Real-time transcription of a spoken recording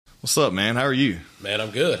What's up, man? How are you? Man,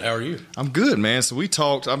 I'm good. How are you? I'm good, man. So we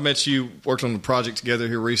talked. I met you, worked on the project together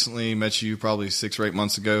here recently. Met you probably 6 or 8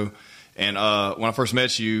 months ago. And when I first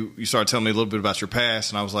met you, you started telling me a little bit about your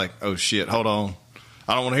past, and I was like, "Oh shit, hold on,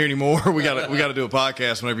 I don't want to hear anymore. we got to do a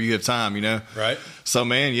podcast whenever you have time, you know." Right. So,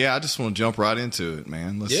 man, yeah, I just want to jump right into it,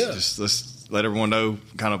 man. Let's let everyone know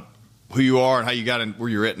kind of who you are and how you got in where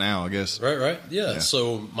you're at now, I guess. Right. Yeah.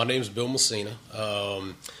 So my name is Bill Messina.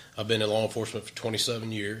 I've been in law enforcement for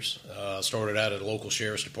 27 years. Started out at a local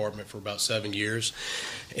sheriff's department for about 7 years,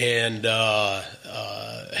 and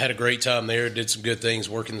had a great time there. Did some good things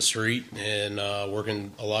working the street and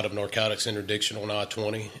working a lot of narcotics interdiction on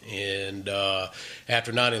I-20. And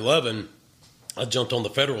after 9/11, I jumped on the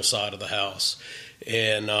federal side of the house.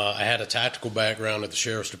 And I had a tactical background at the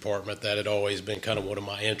sheriff's department. That had always been kind of one of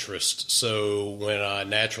my interests. So when I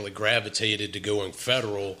naturally gravitated to going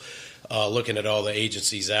federal, looking at all the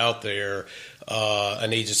agencies out there,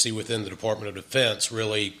 an agency within the Department of Defense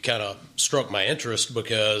really kind of struck my interest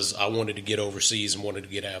because I wanted to get overseas and wanted to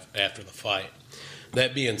get after the fight.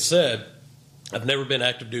 That being said, I've never been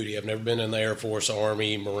active duty. I've never been in the Air Force,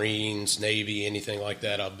 Army, Marines, Navy, anything like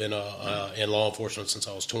that. I've been in law enforcement since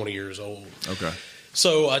I was 20 years old. Okay.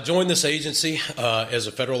 So I joined this agency as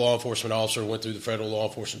a federal law enforcement officer, went through the Federal Law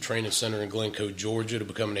Enforcement Training Center in Glencoe, Georgia to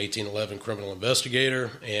become an 1811 criminal investigator,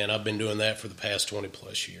 and I've been doing that for the past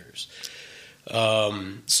 20-plus years.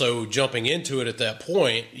 So jumping into it at that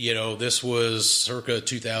point, this was circa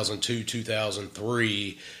 2002,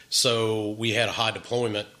 2003, so we had a high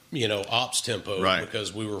deployment ops tempo, right,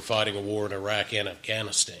 because we were fighting a war in Iraq and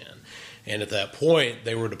Afghanistan. And at that point,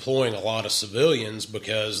 they were deploying a lot of civilians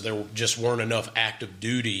because there just weren't enough active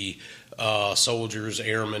duty soldiers,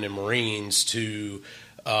 airmen, and Marines to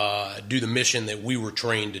do the mission that we were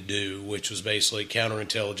trained to do, which was basically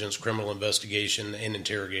counterintelligence, criminal investigation, and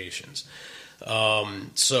interrogations.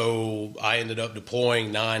 So I ended up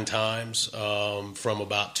deploying 9 times from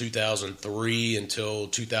about 2003 until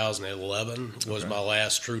 2011 was my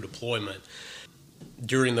last true deployment.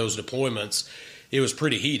 During those deployments, it was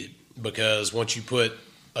pretty heated because once you put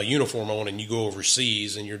a uniform on and you go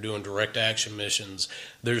overseas and you're doing direct action missions,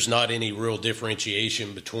 there's not any real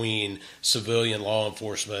differentiation between civilian law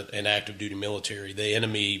enforcement and active duty military. The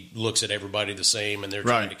enemy looks at everybody the same and they're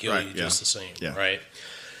trying to kill you just the same, right?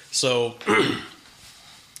 So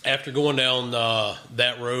after going down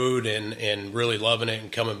that road and really loving it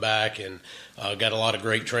and coming back and got a lot of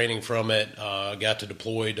great training from it, got to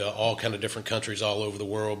deploy to all kind of different countries all over the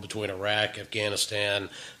world between Iraq, Afghanistan,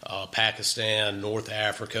 Pakistan, North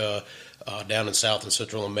Africa, down in South and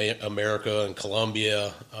Central America and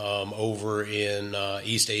Colombia, over in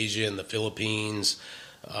East Asia and the Philippines,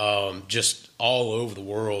 just all over the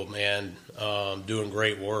world, man, doing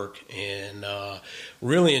great work and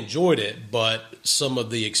really enjoyed it. But some of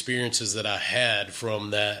the experiences that I had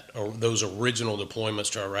from those original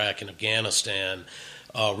deployments to Iraq and Afghanistan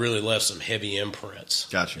really left some heavy imprints.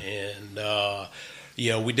 Gotcha. And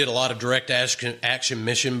we did a lot of direct action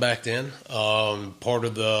mission back then. Part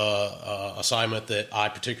of the assignment that I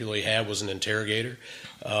particularly had was an interrogator.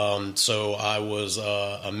 So I was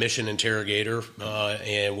a mission interrogator,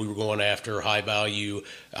 and we were going after high-value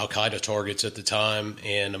al-Qaeda targets at the time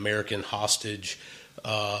and American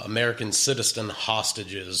citizen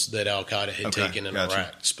hostages that al-Qaeda had taken in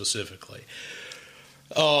Iraq specifically.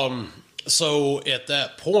 So at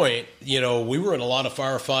that point, we were in a lot of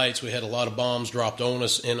firefights. We had a lot of bombs dropped on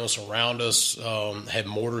us, in us, around us. Had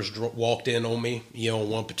mortars walked in on me.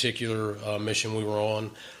 One particular mission we were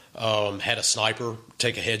on, had a sniper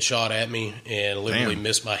take a headshot at me and literally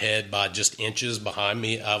missed my head by just inches behind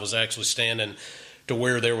me. I was actually standing to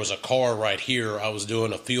where there was a car right here. I was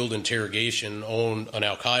doing a field interrogation on an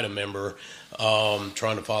al-Qaeda member,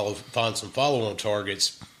 trying to find some follow-on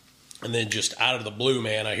targets. And then just out of the blue,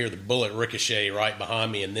 man, I hear the bullet ricochet right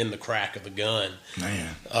behind me and then the crack of the gun.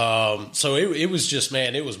 Man. So it was just,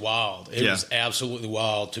 man, it was wild. It was absolutely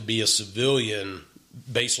wild to be a civilian,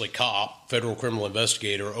 basically cop, federal criminal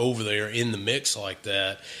investigator over there in the mix like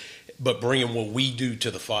that, but bringing what we do to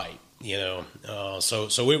the fight,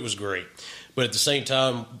 So it was great. But at the same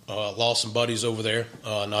time, lost some buddies over there.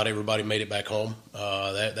 Not everybody made it back home.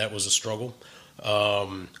 That was a struggle.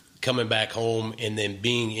 Coming back home and then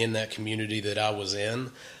being in that community that I was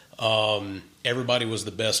in, everybody was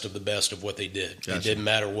the best of what they did. Gotcha. It didn't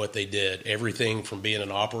matter what they did. Everything from being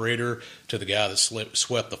an operator to the guy that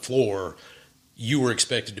swept the floor, you were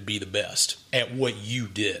expected to be the best at what you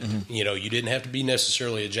did. Mm-hmm. You didn't have to be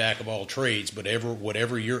necessarily a jack of all trades, but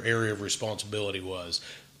whatever your area of responsibility was,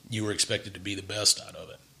 you were expected to be the best out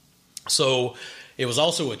of it. So it was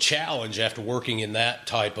also a challenge after working in that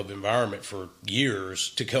type of environment for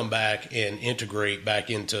years to come back and integrate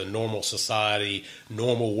back into normal society,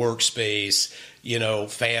 normal workspace,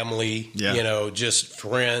 family, just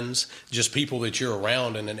friends, just people that you're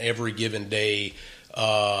around on an every given day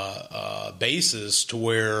basis, to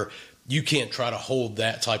where you can't try to hold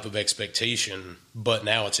that type of expectation, but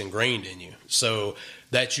now it's ingrained in you. So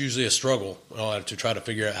that's usually a struggle to try to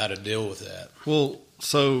figure out how to deal with that. Well,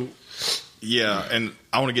 so yeah, and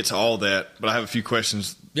I want to get to all that, but I have a few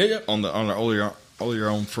questions on the earlier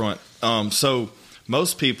on front. So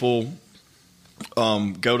most people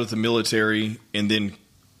go to the military and then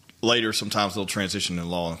later sometimes they'll transition to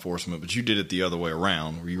law enforcement, but you did it the other way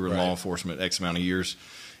around, where you were in law enforcement X amount of years,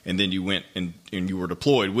 and then you went and you were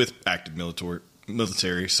deployed with active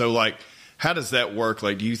military. So, like, how does that work?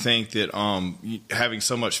 Like, do you think that having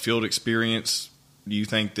so much field experience, do you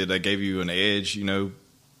think that gave you an edge,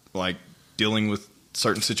 like dealing with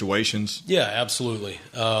certain situations? Yeah, absolutely.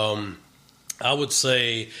 I would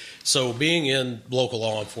say, so being in local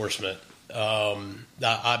law enforcement,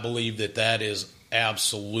 I believe that is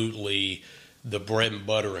absolutely the bread and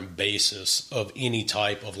butter and basis of any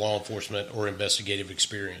type of law enforcement or investigative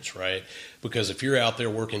experience, right? Because if you're out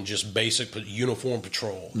there working just basic uniform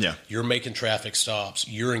patrol, you're making traffic stops,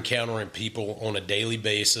 you're encountering people on a daily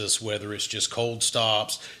basis, whether it's just cold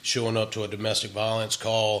stops, showing up to a domestic violence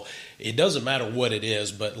call, it doesn't matter what it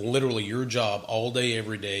is, but literally your job all day,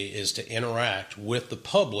 every day is to interact with the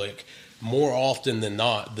public more often than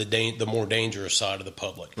not, the more dangerous side of the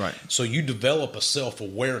public. Right. So you develop a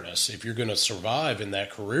self-awareness if you're going to survive in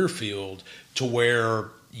that career field, to where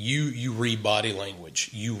you read body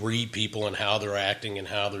language, you read people and how they're acting and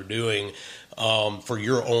how they're doing, for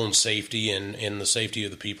your own safety and the safety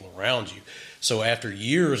of the people around you. So after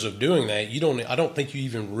years of doing that, I don't think you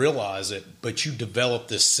even realize it, but you develop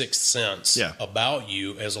this sixth sense about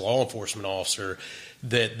you as a law enforcement officer,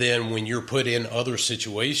 that then when you're put in other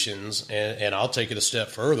situations, and I'll take it a step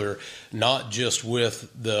further, not just with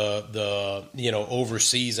the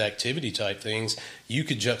overseas activity type things, you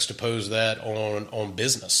could juxtapose that on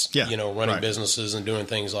business, running businesses and doing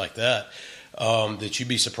things like that, that you'd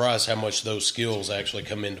be surprised how much those skills actually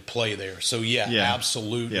come into play there. So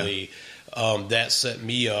absolutely. That set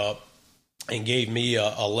me up and gave me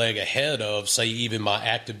a leg ahead of, say, even my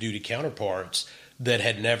active duty counterparts that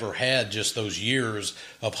had never had just those years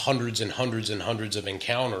of hundreds and hundreds and hundreds of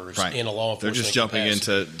encounters in a law enforcement. They're just jumping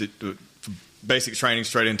into basic training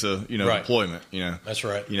straight into deployment. That's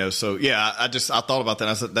right. So I thought about that.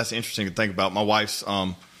 I said that's interesting to think about. My wife's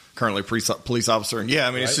currently a police officer, and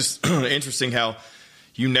it's just interesting how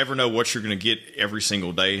you never know what you're going to get every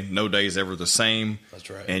single day. No day is ever the same. That's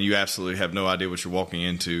right. And you absolutely have no idea what you're walking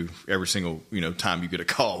into every single time you get a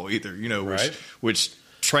call either. Which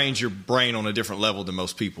trains your brain on a different level than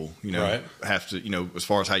most people, have to, as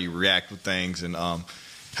far as how you react with things and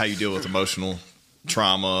how you deal with emotional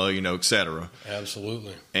trauma, et cetera.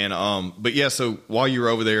 Absolutely. And, so while you were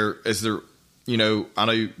over there, is there, I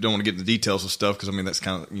know you don't want to get into the details of stuff, because that's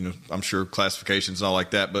kind of, I'm sure classifications and all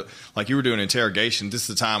like that, but like you were doing interrogation, this is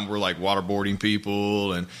the time we're like waterboarding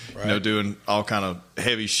people and, doing all kind of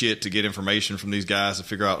heavy shit to get information from these guys to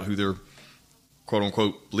figure out who they're quote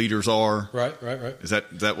unquote leaders are. Right. Is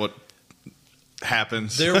that what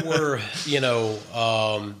happens? There were,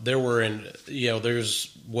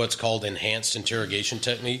 there's what's called enhanced interrogation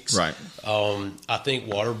techniques. Right. I think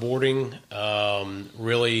waterboarding,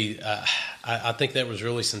 really, I think that was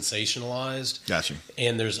really sensationalized. Gotcha.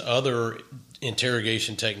 And there's other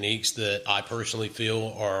interrogation techniques that I personally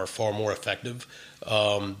feel are far more effective,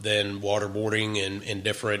 than waterboarding and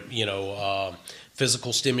different,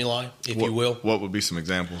 physical stimuli, if you will. What would be some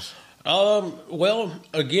examples? Well,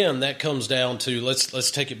 again, that comes down to,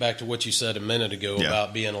 let's take it back to what you said a minute ago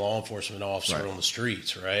about being a law enforcement officer on the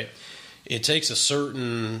streets, right? It takes a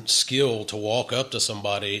certain skill to walk up to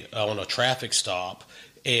somebody on a traffic stop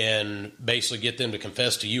and basically get them to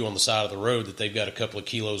confess to you on the side of the road that they've got a couple of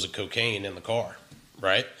kilos of cocaine in the car,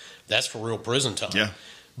 right? That's for real prison time. Yeah.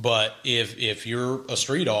 But if you're a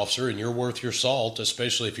street officer and you're worth your salt,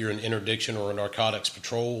 especially if you're an interdiction or a narcotics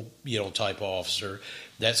patrol, type officer,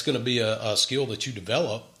 that's going to be a skill that you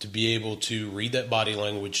develop to be able to read that body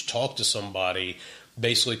language, talk to somebody,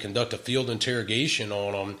 basically conduct a field interrogation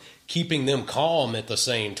on them, keeping them calm at the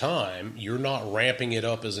same time. You're not ramping it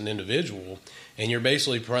up as an individual, and you're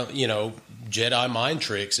basically, Jedi mind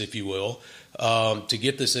tricks, if you will, to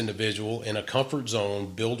get this individual in a comfort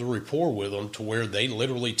zone, build a rapport with them to where they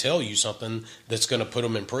literally tell you something that's going to put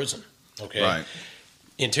them in prison. Okay. Right.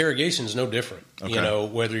 Interrogation is no different. Okay. You know,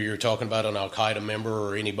 whether you're talking about an Al-Qaeda member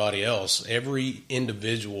or anybody else, every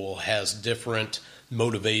individual has different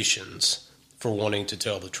motivations for wanting to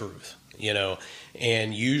tell the truth, you know,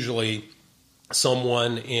 and usually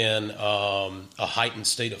someone in a heightened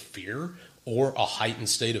state of fear or a heightened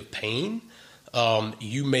state of pain,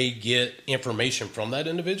 you may get information from that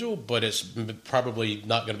individual, but it's probably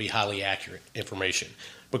not going to be highly accurate information.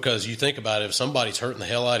 Because you think about it, if somebody's hurting the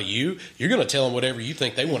hell out of you, you're going to tell them whatever you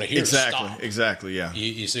think they want to hear. Exactly, yeah.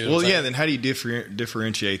 You see what I'm saying? Yeah, then how do you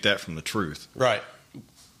differentiate that from the truth? Right.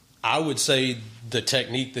 I would say the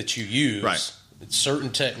technique that you use, right.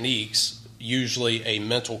 Certain techniques, usually a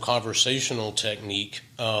mental conversational technique,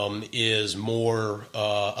 is more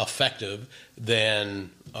effective than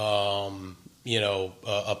a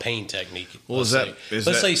pain technique. Well,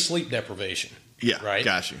 let's say sleep deprivation. Yeah, right.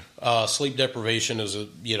 Got you. Sleep deprivation is a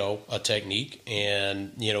technique,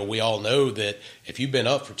 and we all know that if you've been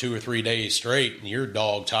up for 2 or 3 days straight and you're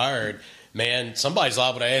dog tired, man, somebody's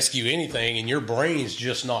liable to ask you anything, and your brain's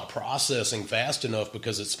just not processing fast enough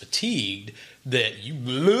because it's fatigued that you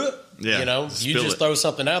just throw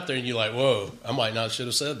something out there and you're like, whoa, I might not should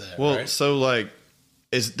have said that. Well, right? so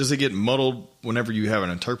does it get muddled whenever you have an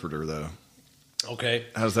interpreter though? Okay.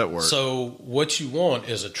 How does that work? So what you want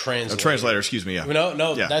is a translator. A translator, excuse me. Yeah.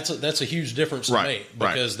 No, yeah. That's a huge difference to make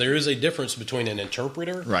because there is a difference between an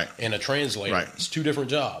interpreter and a translator. Right. It's two different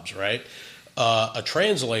jobs, right? A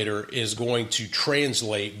translator is going to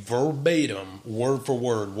translate verbatim, word for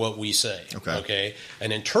word, what we say. Okay.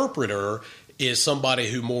 An interpreter is somebody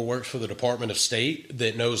who more works for the Department of State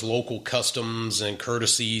that knows local customs and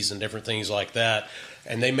courtesies and different things like that,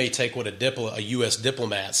 and they may take what a U.S.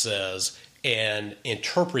 diplomat says and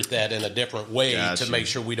interpret that in a different way to make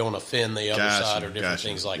sure we don't offend the other side or different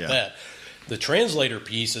things like that. The translator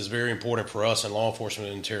piece is very important for us in law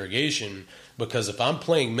enforcement interrogation because if I'm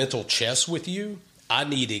playing mental chess with you, I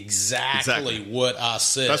need exactly what I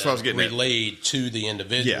said That's what I was getting relayed to the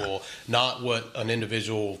individual, not what an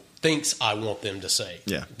individual thinks I want them to say.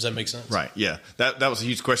 Yeah. Does that make sense? Right. Yeah. That was a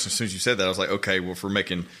huge question. As soon as you said that, I was like, okay, well, if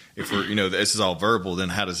we're this is all verbal, then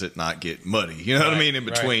how does it not get muddy? You know what I mean? In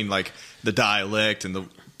between like the dialect and the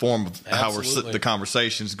form of how the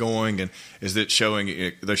conversation's going, and is it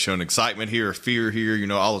showing, they're showing excitement here or fear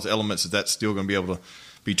here, all those elements, is that still going to be able to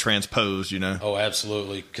be transposed, Oh,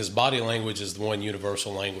 absolutely. Because body language is the one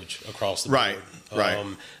universal language across the board. Right.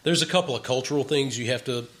 There's a couple of cultural things you have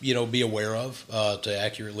to, be aware of to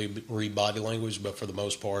accurately read body language, but for the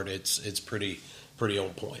most part, it's pretty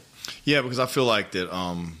on point. Yeah, because I feel like that,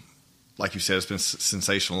 like you said, it's been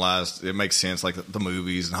sensationalized. It makes sense, like the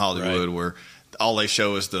movies in Hollywood where all they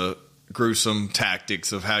show is the gruesome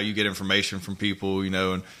tactics of how you get information from people, and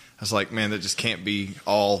I was like, man, that just can't be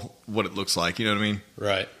all what it looks like. You know what I mean?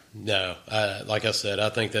 Right. No, like I said, I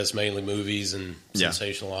think that's mainly movies and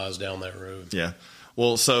sensationalized down that road. Yeah.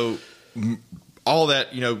 Well, so all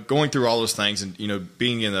that, going through all those things and,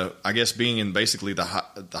 being in basically the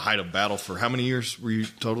height of battle for how many years were you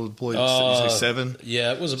total deployed? You say 7?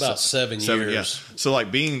 Yeah, it was about 7 years. Yeah. So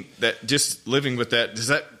like being that, just living with that, does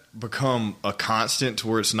that become a constant to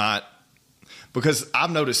where it's not? Because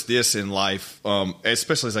I've noticed this in life,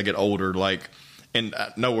 especially as I get older, and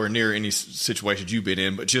nowhere near any situations you've been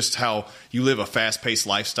in, but just how you live a fast-paced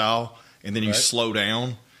lifestyle and then you slow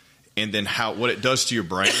down, and then what it does to your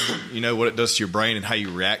brain, what it does to your brain and how you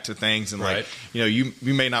react to things. And you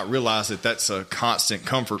may not realize that that's a constant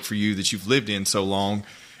comfort for you that you've lived in so long,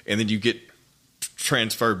 and then you get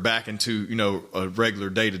transferred back into, a regular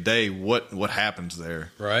day-to-day. What happens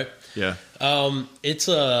there? Right. Yeah. It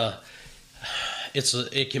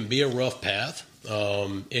can be a rough path.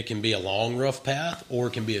 It can be a long, rough path, or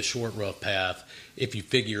it can be a short, rough path if you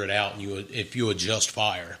figure it out and if you adjust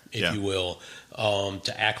fire, if you will,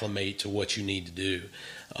 to acclimate to what you need to do.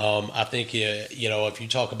 I think, if you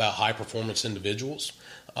talk about high performance individuals,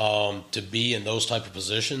 to be in those type of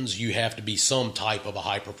positions, you have to be some type of a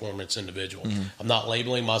high performance individual. Mm-hmm. I'm not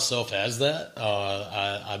labeling myself as that.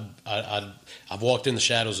 I've walked in the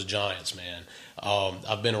shadows of giants, man.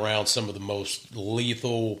 I've been around some of the most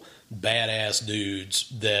lethal, badass dudes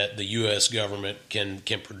that the U.S. government can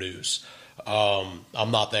produce.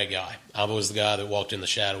 I'm not that guy. I was the guy that walked in the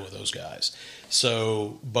shadow of those guys.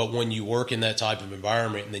 So, but when you work in that type of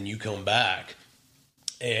environment and then you come back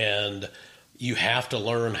and you have to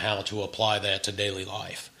learn how to apply that to daily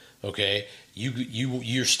life. Okay,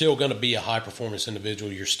 you're still going to be a high performance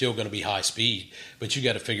individual. You're still going to be high speed, but you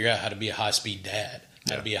got to figure out how to be a high speed dad,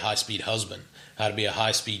 how to be a high speed husband, how to be a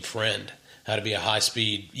high speed friend, how to be a high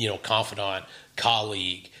speed confidant,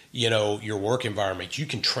 colleague. Your work environment. You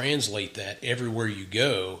can translate that everywhere you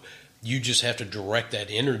go, You just have to direct that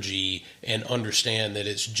energy and understand that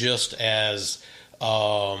it's just as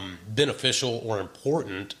beneficial or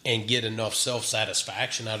important, and get enough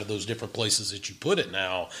self-satisfaction out of those different places that you put it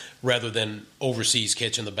now, rather than overseas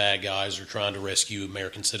catching the bad guys or trying to rescue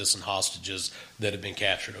American citizen hostages that have been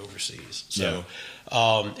captured overseas. So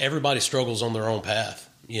everybody struggles on their own path,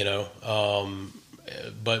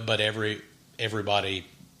 but everybody,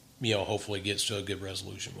 hopefully gets to a good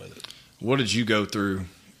resolution with it. What did you go through,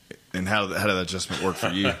 and how did that adjustment work for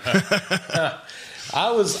you?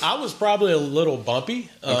 I was probably a little bumpy,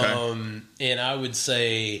 Okay. and I would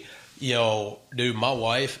say, dude, my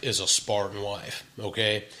wife is a Spartan wife.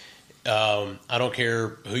 Okay, I don't care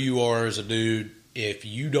who you are as a dude. If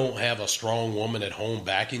you don't have a strong woman at home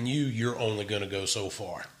backing you, you're only going to go so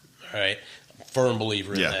far. All right, firm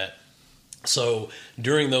believer in that. So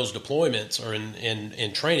during those deployments or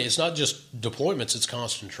in training, it's not just deployments, it's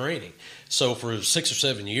constant training. So for 6 or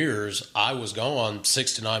 7 years, I was gone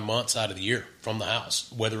 6 to 9 months out of the year from the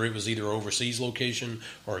house, whether it was either overseas location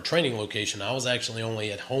or a training location. I was actually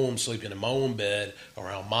only at home sleeping in my own bed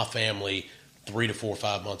around my family 3 to 4 or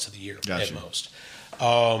 5 months of the year at most.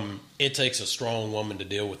 It takes a strong woman to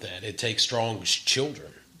deal with that. It takes strong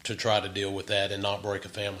children to try to deal with that and not break a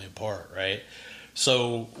family apart, right?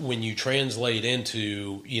 So when you translate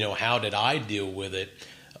into, how did I deal with it?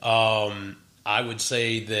 I would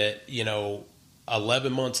say that,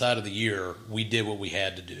 11 months out of the year, we did what we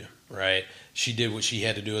had to do, right? She did what she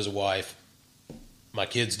had to do as a wife. My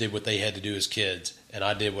kids did what they had to do as kids. And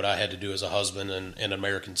I did what I had to do as a husband and an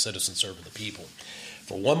American citizen serving the people.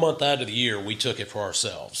 For 1 month out of the year, we took it for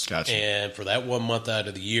ourselves. Gotcha. And for that 1 month out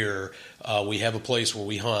of the year, we have a place where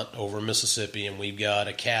we hunt over in Mississippi, and we've got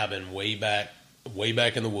a cabin way back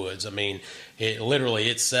in the woods. I mean,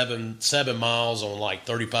 it's 7 miles on like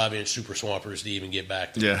 35-inch super swampers to even get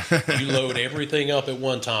back there. Yeah. You load everything up at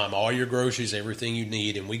one time, all your groceries, everything you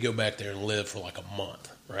need, and we go back there and live for like a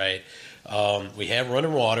month, right? We have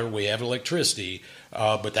running water, we have electricity,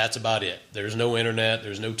 but that's about it. There's no internet,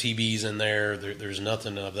 there's no TVs in there's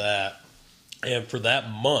nothing of that. And for that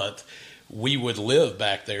month, we would live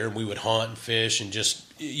back there, and we would hunt and fish and just,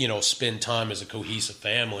 spend time as a cohesive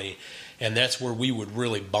family. And that's where we would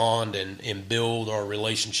really bond and build our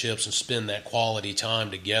relationships and spend that quality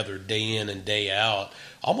time together day in and day out,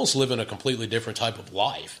 almost living a completely different type of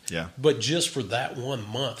life. Yeah. But just for that 1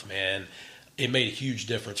 month, man, it made a huge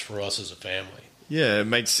difference for us as a family. Yeah, it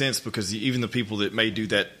makes sense, because even the people that may do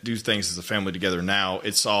things as a family together now,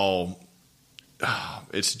 it's all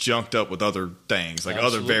it's junked up with other things, like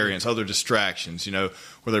Absolutely. other variants, other distractions,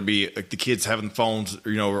 whether it be like the kids having phones,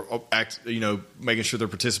 or making sure they're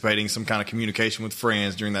participating in some kind of communication with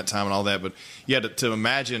friends during that time and all that. But yeah, to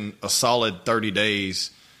imagine a solid 30 days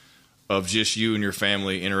of just you and your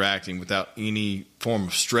family interacting without any form of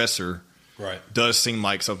stressor, right, does seem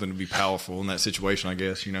like something to be powerful in that situation, I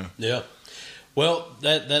guess, Yeah. Well,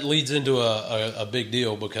 that leads into a big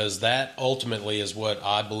deal, because that ultimately is what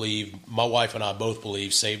I believe, my wife and I both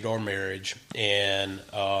believe, saved our marriage. And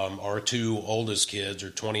our two oldest kids are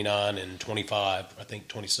 29 and 25, I think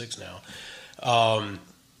 26 now. And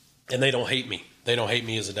they don't hate me. They don't hate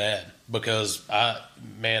me as a dad, because I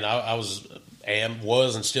was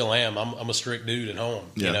and still am. I'm a strict dude at home.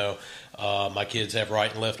 Yeah. My kids have right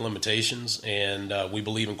and left limitations, and we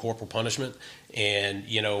believe in corporal punishment. And,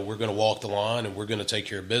 we're going to walk the line, and we're going to take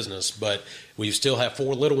care of business. But we still have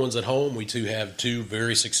 4 little ones at home. We have 2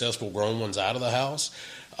 very successful grown ones out of the house.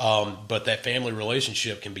 But that family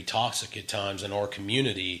relationship can be toxic at times in our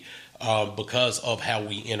community because of how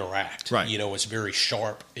we interact. Right. It's very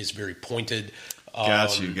sharp. It's very pointed.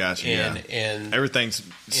 Got you. And everything's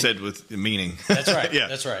said with meaning. That's right. Yeah.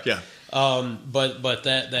 That's right. Yeah. But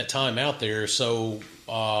that time out there, so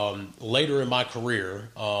later in my career,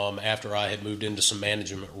 after I had moved into some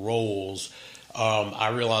management roles, I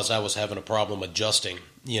realized I was having a problem adjusting,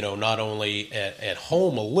 not only at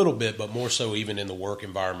home a little bit, but more so even in the work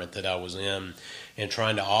environment that I was in, and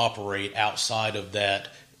trying to operate outside of that.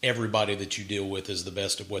 Everybody that you deal with is the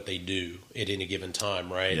best at what they do at any given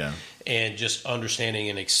time, right? Yeah. And just understanding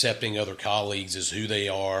and accepting other colleagues as who they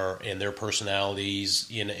are and their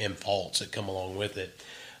personalities and faults that come along with it.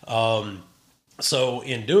 So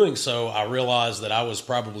in doing so, I realized that I was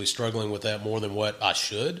probably struggling with that more than what I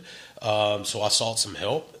should. So I sought some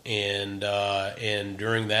help, and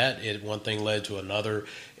during that, one thing led to another,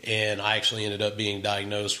 and I actually ended up being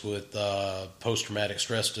diagnosed with post-traumatic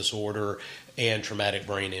stress disorder and traumatic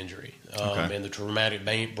brain injury. Okay. And the traumatic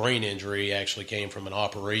brain injury actually came from an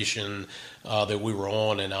operation that we were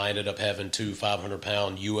on, and I ended up having 2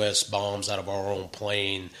 500-pound U.S. bombs out of our own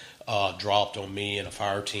plane dropped on me and a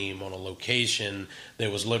fire team on a location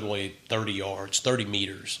that was literally 30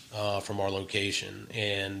 meters from our location,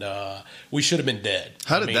 and we should have been dead.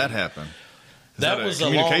 How did that happen? That was a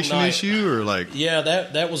communication long night. issue, or like? Yeah,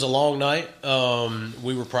 that was a long night.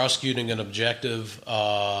 We were prosecuting an objective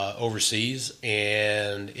overseas,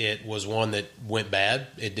 and it was one that went bad.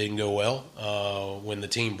 It didn't go well. When the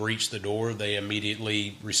team breached the door, they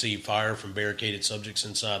immediately received fire from barricaded subjects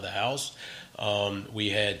inside the house. We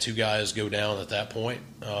had 2 guys go down at that point.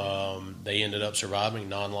 They ended up surviving,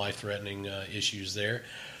 non-life-threatening issues there.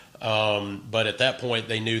 But at that point,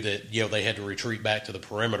 they knew that they had to retreat back to the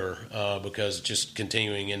perimeter because just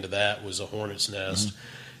continuing into that was a hornet's nest.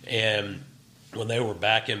 Mm-hmm. And when they were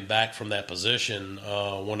backing back from that position,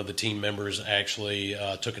 one of the team members actually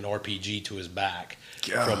took an RPG to his back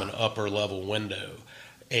from an upper level window.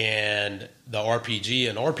 And the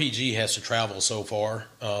RPG has to travel so far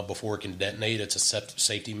before it can detonate. It's a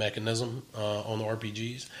safety mechanism on the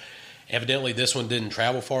RPGs. Evidently, this one didn't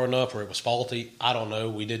travel far enough, or it was faulty. I don't know.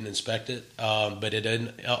 We didn't inspect it, but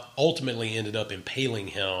it ultimately ended up impaling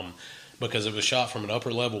him because it was shot from an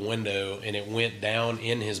upper level window, and it went down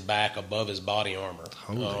in his back above his body armor.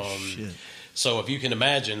 Holy shit! So if you can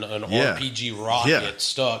imagine an RPG rocket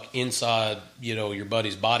stuck inside, your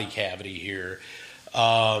buddy's body cavity here.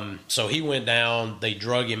 So he went down, they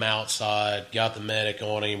drug him outside, got the medic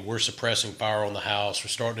on him. We're suppressing fire on the house. We're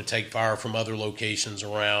starting to take fire from other locations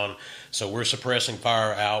around. So we're suppressing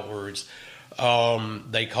fire outwards.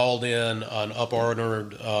 They called in an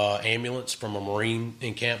up-ordered ambulance from a Marine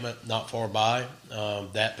encampment not far by.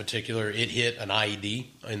 That particular, it hit an IED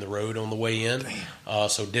in the road on the way in,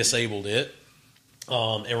 so disabled it.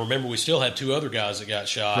 And remember, we still had 2 other guys that got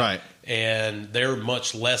shot. Right. And they're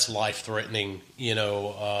much less life-threatening,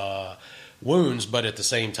 wounds. But at the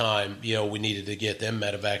same time, we needed to get them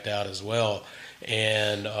medevaced out as well.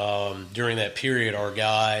 And during that period, our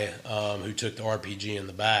guy who took the RPG in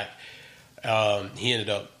the back, he ended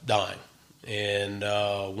up dying. And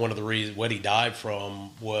one of the reasons what he died from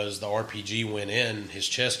was the RPG went in his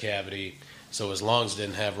chest cavity, so his lungs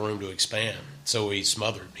didn't have room to expand. So he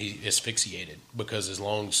smothered. He asphyxiated because his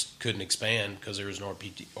lungs couldn't expand because there was an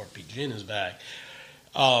RPG in his back.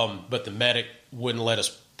 But the medic wouldn't let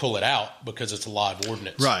us pull it out because it's a live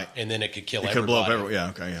ordnance. Right. And then it could kill everybody. It could blow up everyone. Yeah,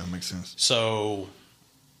 okay, yeah, makes sense. So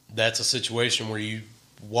that's a situation where you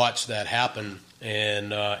watch that happen,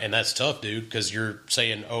 and that's tough, dude, because you're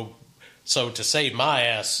saying, so to save my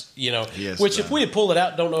ass, which if we had pulled it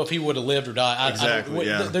out, don't know if he would have lived or died. Exactly,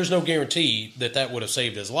 there's no guarantee that would have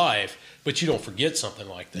saved his life, but you don't forget something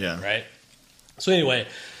like that, right? So anyway,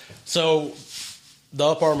 the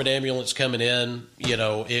up-armored ambulance coming in,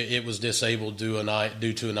 it was disabled due to an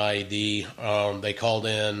IED. They called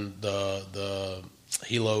in the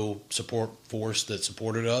helo support force that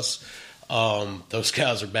supported us. Those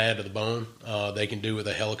guys are bad to the bone. They can do with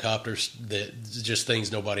the helicopters just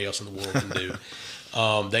things nobody else in the world can do.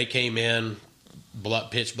 They came in,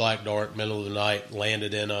 pitch black dark, middle of the night,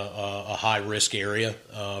 landed in a high risk area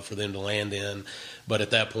for them to land in. But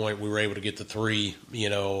at that point, we were able to get the 3,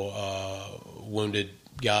 wounded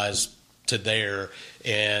guys to there,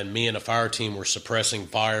 and me and a fire team were suppressing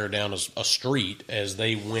fire down a street as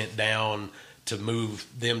they went down to move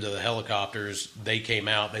them to the helicopters. They came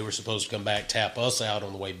out. They were supposed to come back, tap us out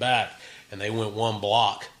on the way back, and they went 1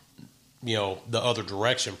 block, the other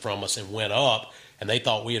direction from us and went up, and they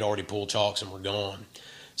thought we had already pulled chalks and were gone.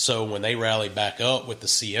 So when they rallied back up with the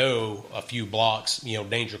CO a few blocks,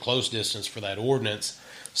 danger close distance for that ordinance,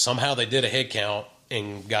 somehow they did a head count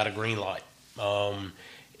and got a green light.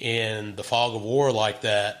 In the fog of war like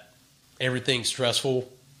that, everything's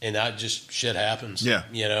stressful, and that just shit happens. Yeah.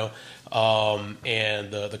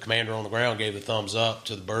 And the commander on the ground gave the thumbs up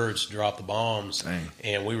to the birds to drop the bombs. Dang.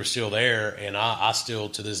 And we were still there, and I still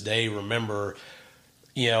to this day remember,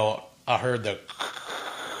 I heard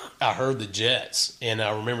the jets, and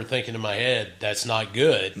I remember thinking in my head, that's not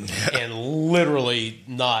good. And literally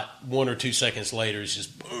not 1 or 2 seconds later, it's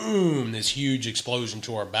just boom, this huge explosion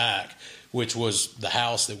to our back, which was the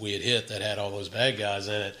house that we had hit that had all those bad guys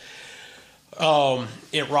in it.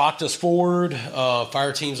 It rocked us forward.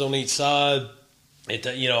 Fire teams on each side. It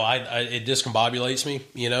it discombobulates me.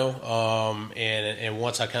 And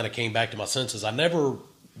once I kind of came back to my senses, I never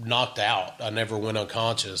knocked out. I never went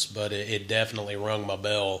unconscious, but it definitely rung my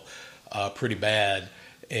bell pretty bad.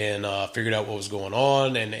 And figured out what was going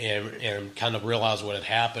on, and kind of realized what had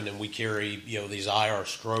happened. And we carry these IR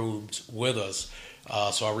strobes with us.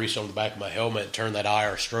 So I reached on the back of my helmet and turned that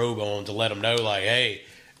IR strobe on to let them know, like, hey,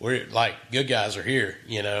 we're good guys are here,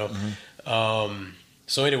 Mm-hmm.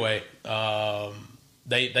 So anyway,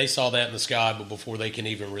 they saw that in the sky, but before they can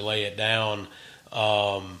even relay it down,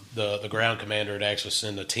 the ground commander had actually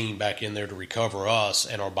sent a team back in there to recover us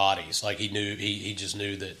and our bodies. Like he just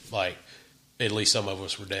knew that like at least some of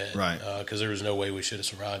us were dead, right? Because there was no way we should have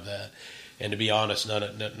survived that. And to be honest, none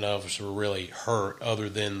of us were really hurt, other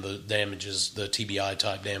than the damages, the TBI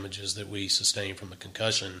type damages that we sustained from the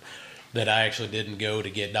concussion. That I actually didn't go to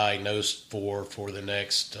get diagnosed for the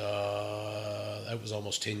next. That was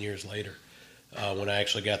almost 10 years later when I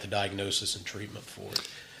actually got the diagnosis and treatment for it.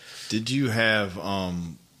 Did you have?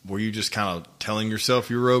 Were you just kind of telling yourself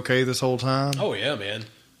you were okay this whole time? Oh yeah, man.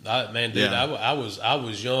 I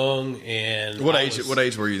was young. And what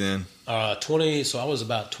age were you then? 20. So I was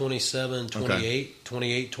about 27, 28,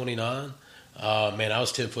 29. Man, I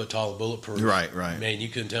was 10 foot tall, bulletproof. Right. Man, you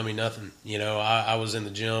couldn't tell me nothing. I was in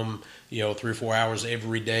the gym, 3 or 4 hours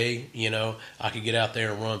every day. I could get out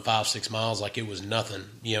there and run 5-6 miles like it was nothing.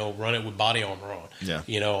 Run it with body armor on. Yeah.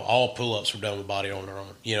 All pull-ups were done with body armor on.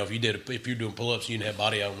 If you're doing pull-ups, you didn't have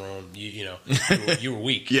body armor on. You were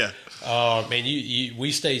weak. Yeah. Man,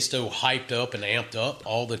 we stayed so hyped up and amped up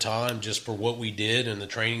all the time just for what we did and the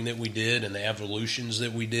training that we did and the evolutions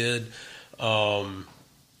that we did.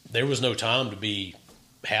 There was no time to be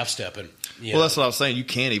half-stepping. Well, that's what I was saying. You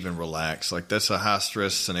can't even relax. Like, that's a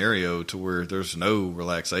high-stress scenario to where there's no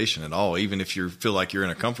relaxation at all. Even if you feel like you're in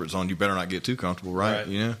a comfort zone, you better not get too comfortable, right?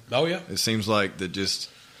 Oh, yeah. It seems like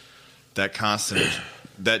that constant,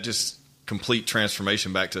 that just complete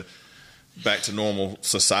transformation back to normal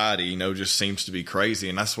society, just seems to be crazy.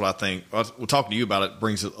 And that's what I think. Well, talking to you about it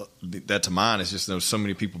brings that to mind. It's just so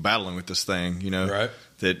many people battling with this thing, right,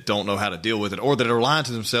 that don't know how to deal with it, or that are lying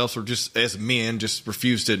to themselves, or just as men just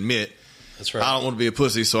refuse to admit. That's right. I don't want to be a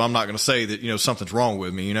pussy, so I'm not going to say that something's wrong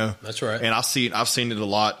with me. That's right. And I've seen it a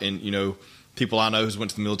lot in people I know who's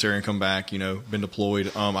went to the military and come back. Been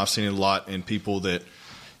deployed. I've seen it a lot in people that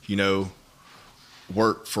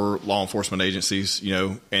work for law enforcement agencies,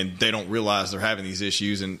 and they don't realize they're having these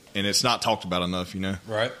issues, and it's not talked about enough,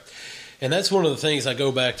 Right. And that's one of the things, I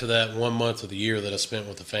go back to that 1 month of the year that I spent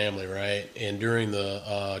with the family, right? And during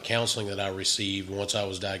the counseling that I received, once I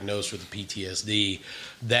was diagnosed with the PTSD,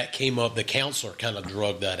 that came up, the counselor kind of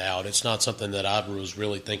drug that out. It's not something that I was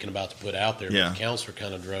really thinking about to put out there, but the counselor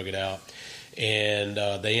kind of drug it out. And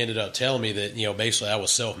they ended up telling me that, basically I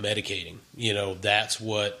was self-medicating. That's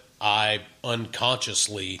what I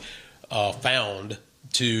unconsciously found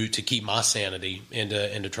to keep my sanity and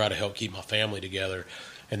to try to help keep my family together.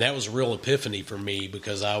 And that was a real epiphany for me,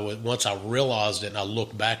 because once I realized it and I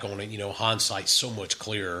looked back on it, hindsight's so much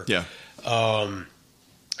clearer. Yeah.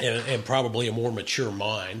 And probably a more mature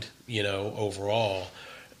mind, overall.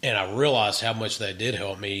 And I realized how much that did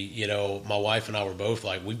help me. My wife and I were both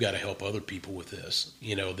like, we've got to help other people with this.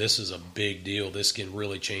 This is a big deal. This can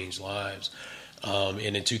really change lives. And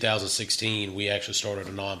in 2016, we actually started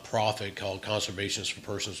a nonprofit called Conservationists for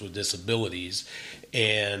Persons with Disabilities.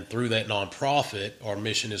 And through that nonprofit, our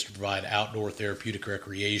mission is to provide outdoor therapeutic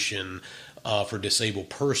recreation for disabled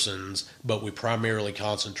persons, but we primarily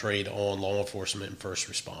concentrate on law enforcement and first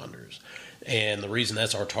responders. And the reason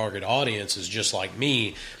that's our target audience is just like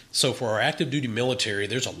me. So for our active duty military,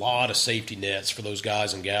 there's a lot of safety nets for those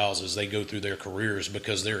guys and gals as they go through their careers,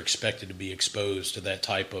 because they're expected to be exposed to that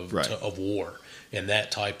type of of war and that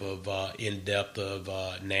type of in-depth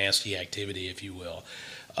of nasty activity, if you will.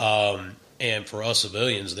 And for us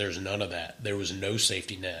civilians, there's none of that. There was no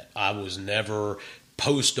safety net. I was never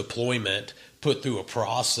post-deployment put through a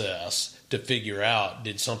process to figure out,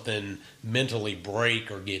 did something mentally break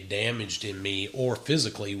or get damaged in me, or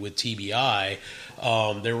physically with TBI.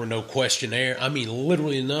 There were no questionnaire. I mean,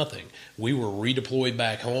 literally nothing. We were redeployed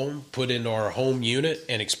back home, put into our home unit,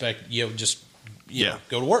 and expect, just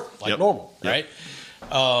go to work like normal, right?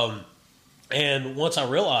 And once I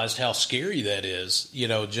realized how scary that is,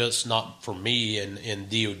 just not for me in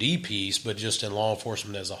DOD piece, but just in law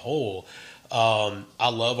enforcement as a whole, I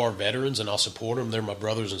love our veterans and I'll support them. They're my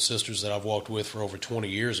brothers and sisters that I've walked with for over 20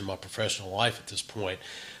 years in my professional life at this point.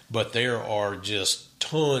 But there are just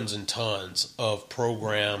tons and tons of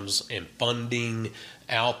programs and funding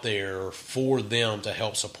out there for them to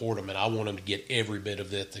help support them, and I want them to get every bit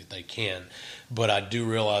of it that they can. But I do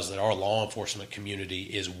realize that our law enforcement community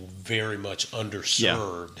is very much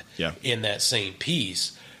underserved in that same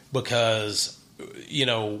piece, because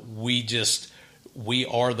we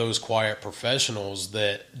are those quiet professionals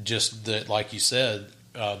that like you said,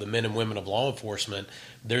 the men and women of law enforcement,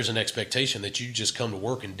 there's an expectation that you just come to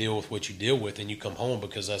work and deal with what you deal with, and you come home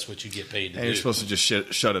because that's what you get paid to do. And you're supposed to just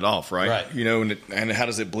shut it off, right? Right. And how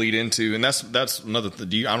does it bleed into? And that's another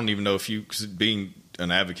thing. I don't even know if you, being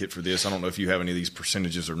an advocate for this. I don't know if you have any of these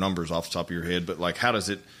percentages or numbers off the top of your head, but like, how does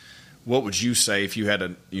it? What would you say if you had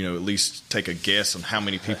to, you know, at least take a guess on how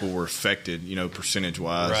many people were affected, you know, percentage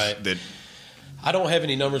wise? Right. That I don't have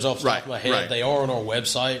any numbers off the top of my head. Right. They are on our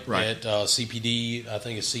website Right. at CPD. I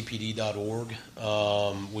think it's cpd.org.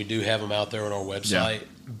 We do have them out there on our website,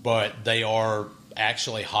 but they are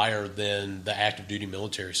actually higher than the active duty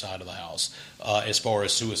military side of the house as far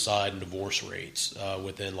as suicide and divorce rates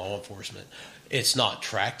within law enforcement. It's not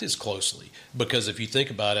tracked as closely because if you think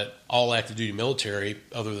about it, all active duty military,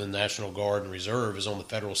 other than National Guard and Reserve, is on the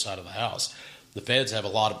federal side of the house. The feds have a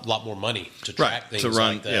lot more money to track things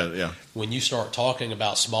like that. Yeah. When you start talking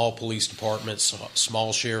about small police departments,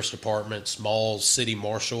 small sheriff's departments, small city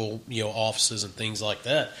marshal, you know, offices and things like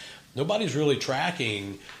that, nobody's really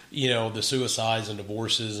tracking, you know, the suicides and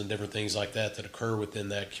divorces and different things like that occur within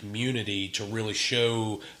that community to really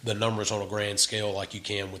show the numbers on a grand scale like you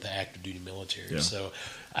can with the active duty military. Yeah. So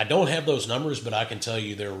I don't have those numbers, but I can tell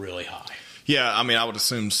you they're really high. Yeah, I mean, I would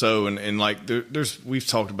assume so, and like we've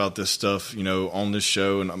talked about this stuff, you know, on this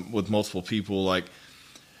show and with multiple people, like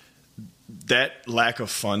that lack of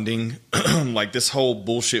funding, like this whole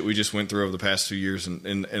bullshit we just went through over the past 2 years,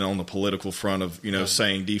 and on the political front of, you know,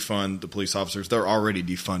 saying defund the police officers, they're already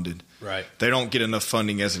defunded. Right. They don't get enough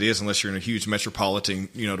funding as it is unless you're in a huge metropolitan,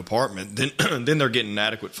 you know, department. Then they're getting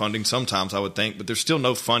adequate funding sometimes, I would think, but there's still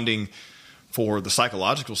no funding for the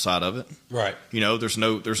psychological side of it. Right. You know, there's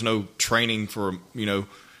no training for, you know,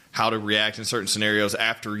 how to react in certain scenarios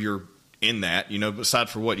after you're in that, you know, aside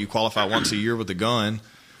for what you qualify once a year with a gun,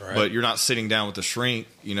 right. But you're not sitting down with the shrink,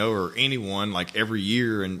 you know, or anyone like every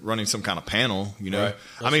year and running some kind of panel, you know. Right.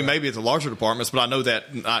 I mean, maybe at the larger departments, but I know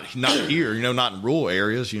that not here, you know, not in rural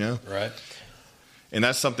areas, you know. Right. And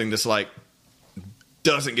that's something that's like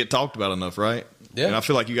doesn't get talked about enough, right? Yeah. And I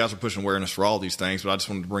feel like you guys are pushing awareness for all these things, but I just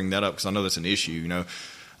wanted to bring that up because I know that's an issue. You know,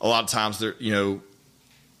 a lot of times there, you know,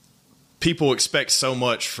 people expect so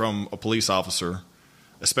much from a police officer,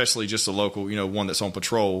 especially just a local, you know, one that's on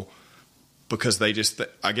patrol, because they just,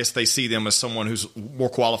 I guess they see them as someone who's more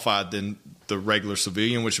qualified than the regular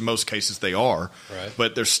civilian, which in most cases they are. Right.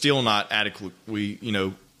 But they're still not adequately, you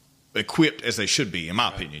know, equipped as they should be, in my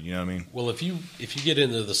opinion. You know what I mean? Well, if you get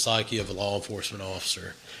into the psyche of a law enforcement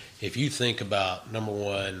officer, if you think about, number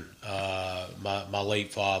one, my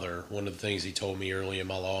late father, one of the things he told me early in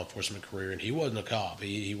my law enforcement career, and he wasn't a cop.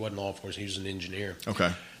 He wasn't law enforcement. He was an engineer.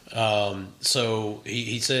 Okay. So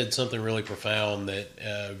he said something really profound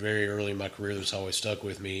that very early in my career that's always stuck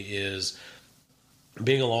with me is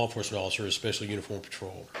being a law enforcement officer, especially uniform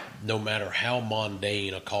patrol, no matter how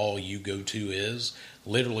mundane a call you go to is,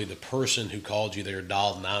 literally the person who called you there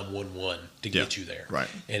dialed 911 to get you there. Right.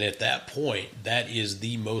 And at that point, that is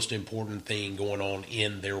the most important thing going on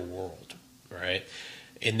in their world, right?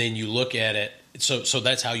 And then you look at it, so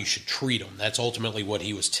that's how you should treat them. That's ultimately what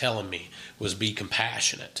he was telling me, was be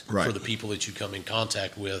compassionate for the people that you come in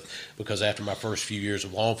contact with, because after my first few years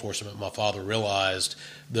of law enforcement, my father realized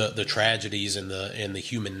the tragedies and the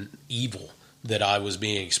human evil that I was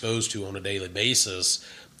being exposed to on a daily basis,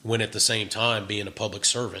 when at the same time being a public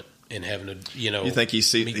servant and having to, you know. You think he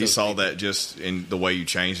saw that just in the way you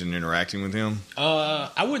changed and interacting with him?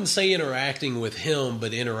 I wouldn't say interacting with him,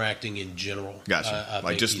 but interacting in general. Gotcha. I Like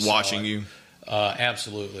think just watching you?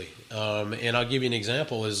 Absolutely. And I'll give you an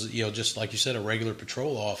example is, you know, just like you said, a regular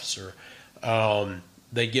patrol officer,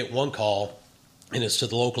 they get one call and it's to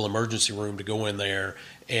the local emergency room to go in there,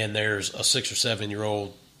 and there's a 6 or 7 year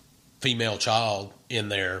old female child in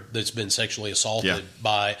there that's been sexually assaulted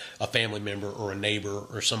by a family member or a neighbor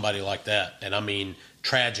or somebody like that. And I mean,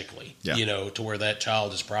 tragically, you know, to where that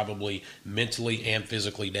child is probably mentally and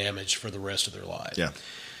physically damaged for the rest of their life. Yeah.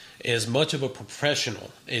 As much of a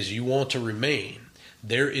professional as you want to remain,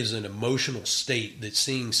 there is an emotional state that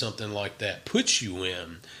seeing something like that puts you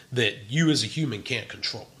in that you as a human can't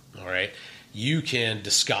control. All right. You can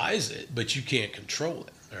disguise it, but you can't control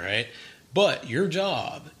it. All right. But your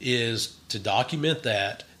job is to document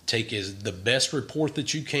that, take the best report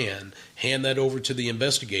that you can, hand that over to the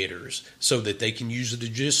investigators so that they can use the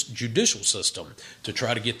judicial system to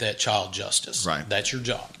try to get that child justice. Right. That's your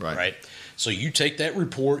job. Right. So you take that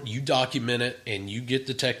report, you document it, and you get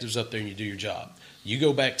detectives up there and you do your job. You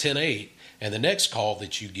go back 10-8, and the next call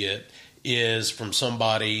that you get is from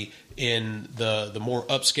somebody in the more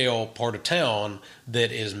upscale part of town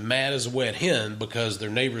that is mad as a wet hen because their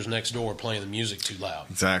neighbors next door are playing the music too loud.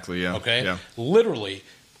 Exactly, yeah. Okay? Yeah. Literally,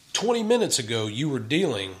 20 minutes ago, you were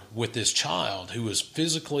dealing with this child who was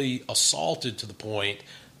physically assaulted to the point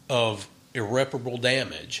of irreparable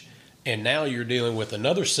damage, and now you're dealing with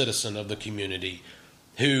another citizen of the community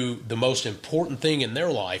who the most important thing in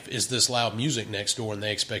their life is this loud music next door, and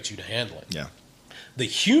they expect you to handle it. Yeah. The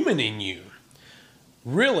human in you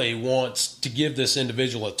really wants to give this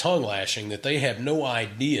individual a tongue lashing that they have no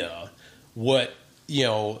idea what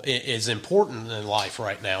is important in life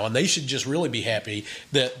right now, and they should just really be happy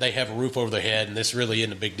that they have a roof over their head and this really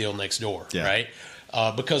isn't a big deal next door, right?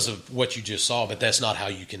 Because of what you just saw, but that's not how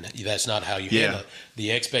you handle it.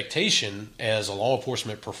 The expectation as a law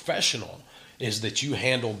enforcement professional is that you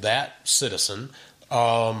handle that citizen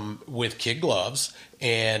with kid gloves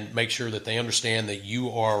and make sure that they understand that you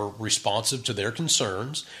are responsive to their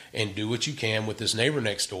concerns and do what you can with this neighbor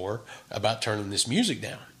next door about turning this music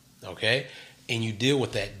down, okay? And you deal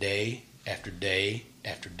with that day after day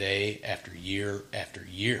after day after year after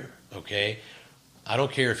year, okay? I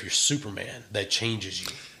don't care if you're Superman, that changes you.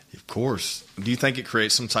 Of course. Do you think it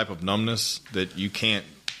creates some type of numbness that you can't,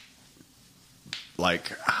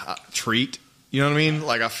 like, treat? You know what I mean?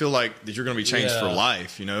 Like, I feel like that you're going to be changed for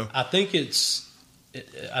life, you know? I think it's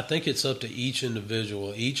up to each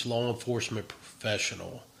individual, each law enforcement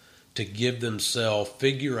professional to give themselves,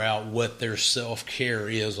 figure out what their self-care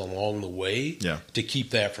is along the way to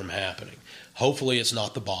keep that from happening. Hopefully it's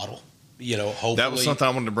not the bottle. Hopefully that was something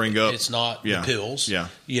I wanted to bring up. It's not the pills. Yeah.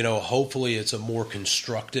 Hopefully it's a more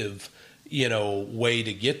constructive way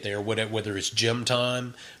to get there, whether it's gym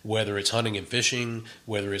time, whether it's hunting and fishing,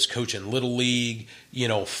 whether it's coaching little league,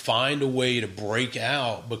 find a way to break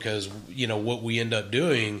out, because, what we end up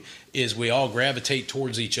doing is we all gravitate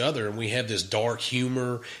towards each other and we have this dark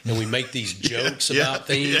humor and we make these jokes about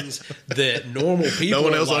things that normal people no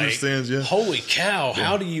one else like, understands. Yeah. Holy cow.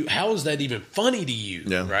 How is that even funny to you?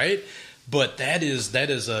 Yeah. Right. But that is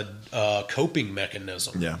a coping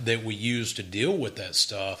mechanism that we use to deal with that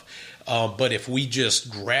stuff. But if we just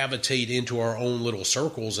gravitate into our own little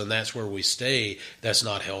circles and that's where we stay, that's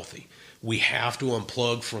not healthy. We have to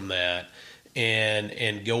unplug from that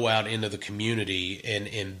and go out into the community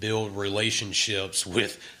and build relationships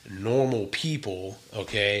with normal people,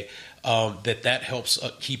 okay, that helps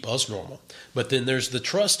keep us normal. But then there's the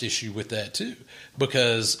trust issue with that too,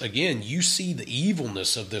 because, again, you see the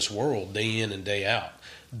evilness of this world day in and day out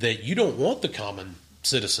that you don't want the common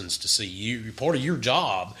citizens to see. You part of your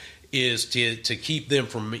job is to keep them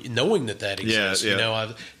from knowing that exists.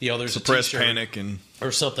 There's suppress a t-shirt panic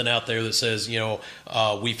or something out there that says,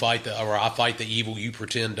 I fight the evil you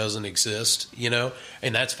pretend doesn't exist, and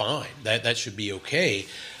that's fine. That should be okay.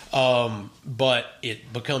 But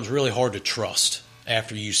it becomes really hard to trust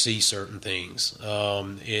after you see certain things.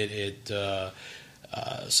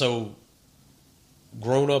 So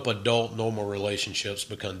grown-up adult normal relationships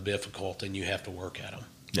become difficult and you have to work at them.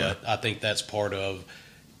 Yeah. But I think that's part of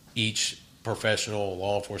each professional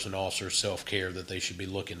law enforcement officer's self-care that they should be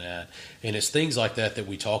looking at. And it's things like that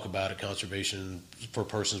we talk about at Conservation for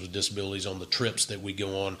Persons with Disabilities on the trips that we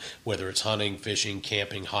go on, whether it's hunting, fishing,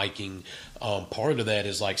 camping, hiking. Part of that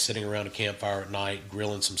is like sitting around a campfire at night,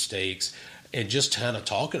 grilling some steaks, and just kind of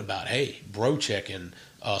talking about, hey, bro checking,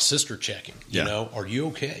 sister checking, are you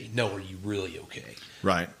okay? No, are you really okay?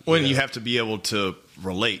 Right. Well, and you have to be able to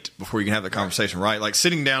relate before you can have the conversation, right? Like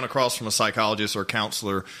sitting down across from a psychologist or a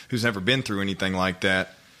counselor who's never been through anything like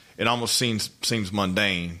that, it almost seems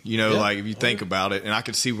mundane, like if you think about it. And I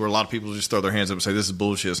could see where a lot of people just throw their hands up and say, this is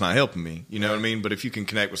bullshit, it's not helping me. You know what I mean? But if you can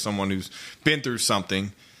connect with someone who's been through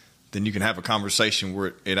something, then you can have a conversation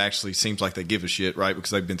where it actually seems like they give a shit, right? Because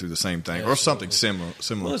they've been through the same thing or something similar.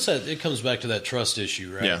 Well, it comes back to that trust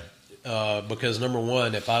issue, right? Yeah. Because number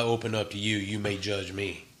one, if I open up to you, you may judge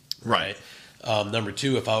me. Right. Number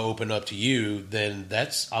two, if I open up to you, then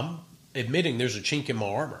I'm admitting there's a chink in my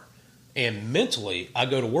armor. And mentally, I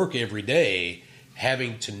go to work every day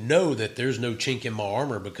having to know that there's no chink in my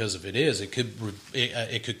armor, because if it is, it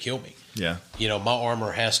could kill me. Yeah. My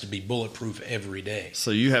armor has to be bulletproof every day. So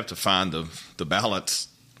you have to find the balance,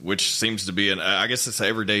 which seems to be I guess it's an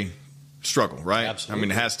everyday struggle, right? Absolutely. I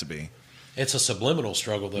mean, it has to be. It's a subliminal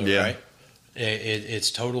struggle, though, right?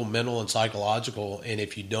 It's total mental and psychological, and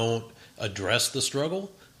if you don't address the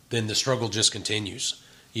struggle, then the struggle just continues.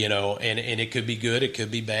 And it could be good, it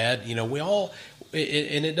could be bad. We all,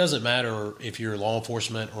 and it doesn't matter if you're law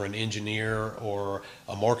enforcement or an engineer or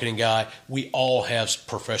a marketing guy. We all have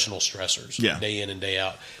professional stressors day in and day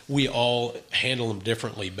out. We all handle them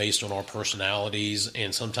differently based on our personalities,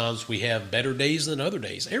 and sometimes we have better days than other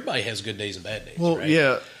days. Everybody has good days and bad days. Well, right?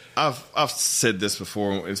 yeah. I've said this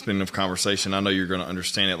before. It's been a conversation. I know you're going to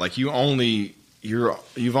understand it. Like you've only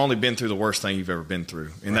been through the worst thing you've ever been through,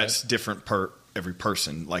 and that's different per every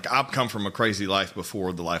person. Like I've come from a crazy life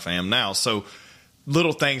before the life I am now. So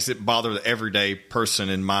little things that bother the everyday person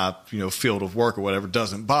in my, field of work or whatever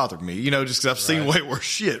doesn't bother me, just because I've seen way worse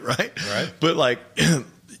shit. Right. But like,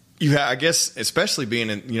 I guess, especially being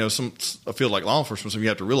in, a field like law enforcement, so you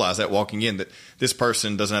have to realize that walking in that this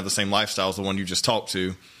person doesn't have the same lifestyle as the one you just talked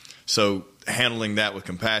to. So handling that with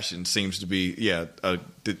compassion seems to be,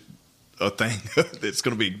 a thing that's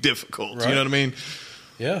going to be difficult. Right. You know what I mean?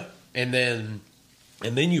 Yeah. And then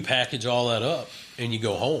you package all that up and you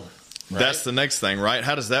go home. Right? That's the next thing, right?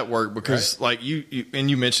 How does that work? Because like you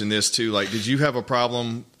mentioned this too, like, did you have a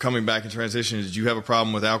problem coming back in transition? Did you have a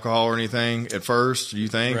problem with alcohol or anything at first, do you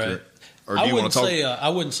think? Right. Or do you want to talk? I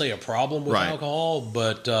wouldn't say a problem with alcohol,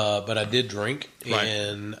 but I did drink,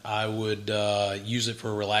 and I would use it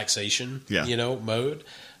for relaxation, mode.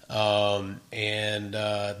 But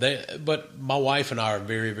my wife and I are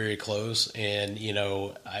very, very close, and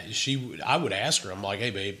I would ask her, I'm like,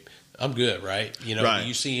 hey babe, I'm good, right? Do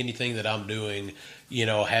you see anything that I'm doing,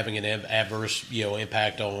 having an adverse,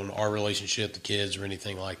 impact on our relationship, the kids, or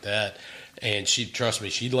anything like that? And she'd trust me.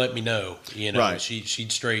 She'd let me know,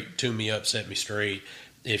 she'd straight tune me up, set me straight.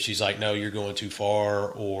 If she's like, no, you're going too far,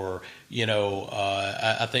 or,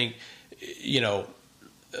 I think,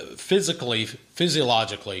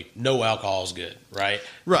 physiologically, no alcohol is good, right?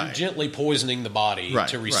 You're gently poisoning the body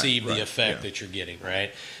to receive the effect that you're getting,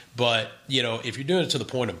 right? But, if you're doing it to the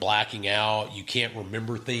point of blacking out, you can't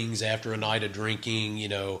remember things after a night of drinking,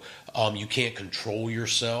 you can't control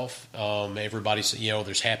yourself. Everybody,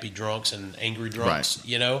 there's happy drunks and angry drunks,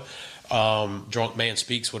 drunk man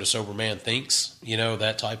speaks what a sober man thinks,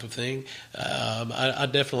 that type of thing. I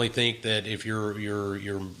definitely think that if you're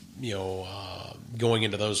going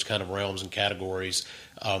into those kind of realms and categories,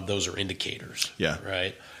 those are indicators. Yeah.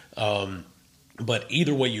 Right. But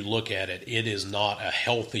either way you look at it, it is not a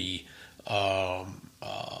healthy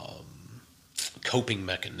coping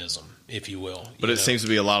mechanism, if you will. But it seems to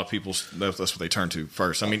be a lot of people, that's what they turn to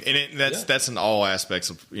first. I mean, and that's in all aspects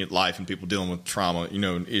of life and people dealing with trauma,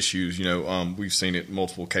 and issues. We've seen it in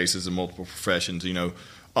multiple cases in multiple professions.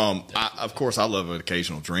 Of course, I love an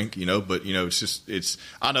occasional drink, but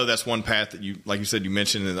I know that's one path that like you said, you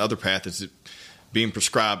mentioned, and the other path is being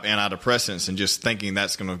prescribed antidepressants and just thinking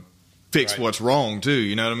that's going to fix what's wrong too.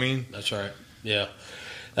 You know what I mean? That's right. Yeah.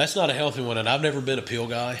 That's not a healthy one, and I've never been a pill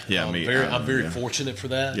guy. Yeah, I'm very fortunate for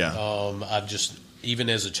that. Yeah. I've just, even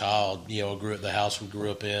as a child, grew up the house we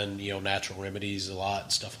grew up in, natural remedies a lot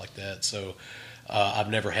and stuff like that. So I've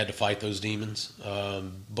never had to fight those demons.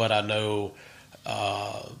 But I know,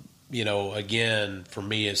 again, for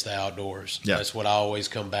me, it's the outdoors. Yeah. That's what I always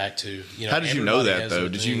come back to. How did you know that though?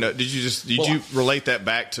 Did you relate that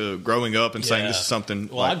back to growing up and saying this is something?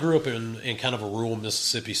 Well, I grew up in kind of a rural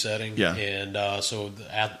Mississippi setting. Yeah. And so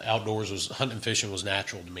the outdoors hunting and fishing was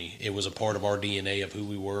natural to me. It was a part of our DNA of who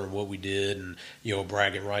we were and what we did, and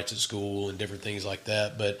bragging rights at school and different things like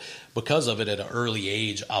that. But because of it at an early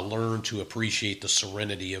age, I learned to appreciate the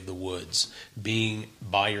serenity of the woods, being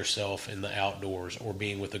by yourself in the outdoors, or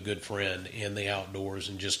being with a good friend in the outdoors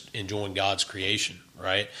and just enjoying God's creation,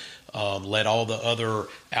 right? Let all the other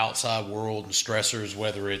outside world and stressors,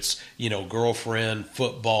 whether it's, girlfriend,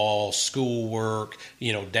 football, schoolwork,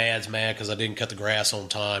 dad's mad because I didn't cut the grass on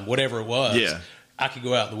time, whatever it was. Yeah. I could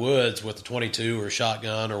go out in the woods with a 22 or a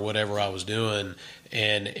shotgun or whatever I was doing,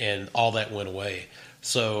 and all that went away.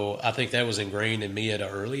 So I think that was ingrained in me at an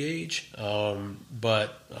early age. So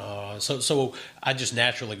I just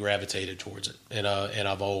naturally gravitated towards it, and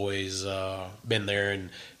I've always been there, and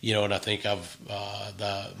I think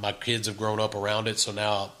my kids have grown up around it, so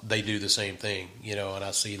now they do the same thing, and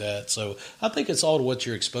I see that. So I think it's all to what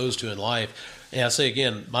you're exposed to in life. And I say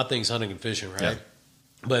again, my thing's hunting and fishing, right? Yeah.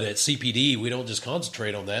 But at CPD, we don't just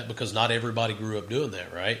concentrate on that because not everybody grew up doing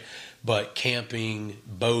that, right? But camping,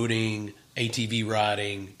 boating, ATV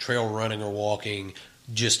riding, trail running or walking,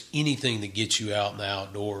 just anything that gets you out in the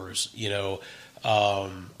outdoors,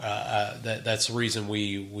 that's the reason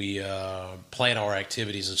we plan our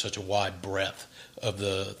activities in such a wide breadth of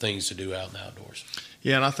the things to do out in the outdoors.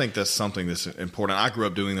 Yeah, and I think that's something that's important. I grew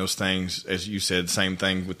up doing those things, as you said, same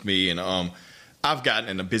thing with me, and I've gotten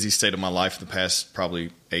in a busy state of my life the past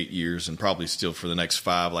probably 8 years, and probably still for the next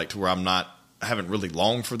 5, like to where I haven't really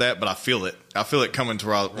longed for that, but I feel it. I feel it coming to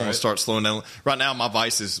where I want to start slowing down. Right now, my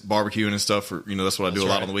vice is barbecuing and stuff. Or that's what I do a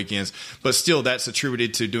lot on the weekends. But still, that's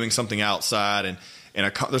attributed to doing something outside, and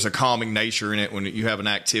there's a calming nature in it when you have an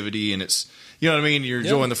activity, and it's what I mean. You're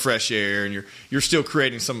enjoying the fresh air, and you're still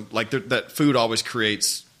creating some that food always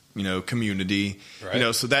creates community,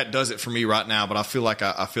 Right. so that does it for me right now. But I feel like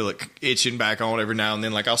I feel it itching back on every now and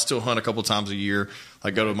then. Like I'll still hunt a couple times a year,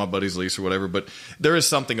 like go to my buddy's lease or whatever. But there is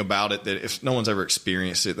something about it that if no one's ever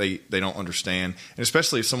experienced it, they don't understand. And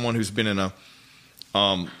especially if someone who's been in a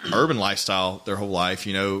urban lifestyle their whole life,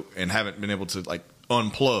 and haven't been able to like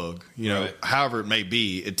unplug, Right. however it may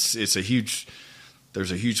be, there's a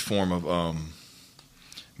huge form of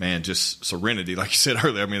just serenity, like you said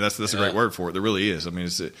earlier. I mean, that's a great word for it. There really is. I mean,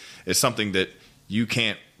 it's something that you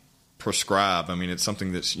can't prescribe. I mean, it's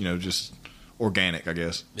something that's just organic, I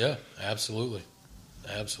guess. Yeah, absolutely.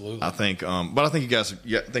 I think, but I think you guys,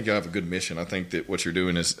 I think you have a good mission. I think that what you're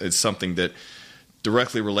doing is something that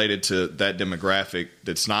directly related to that demographic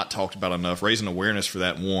that's not talked about enough, raising awareness for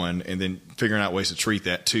that one, and then figuring out ways to treat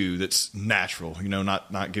that too that's natural,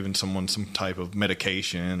 not giving someone some type of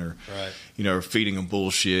medication or, Right. or feeding them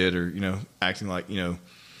bullshit or, acting like,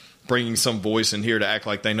 bringing some voice in here to act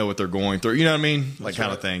like they know what they're going through, you know what I mean? Like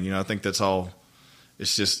kind of thing. I think that's all,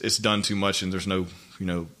 it's done too much and there's no,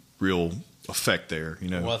 real effect there,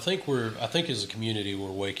 Well, I think as a community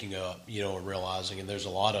we're waking up, and realizing, and there's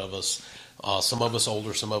a lot of us, some of us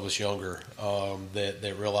older, some of us younger,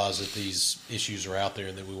 that realize that these issues are out there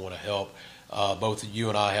and that we want to help. Both you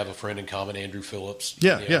and I have a friend in common, Andrew Phillips.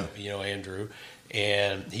 Yeah. Andrew,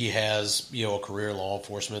 and he has a career in law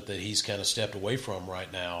enforcement that he's kind of stepped away from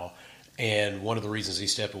right now. And one of the reasons he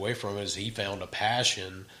stepped away from it is he found a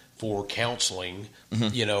passion for counseling,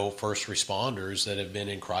 first responders that have been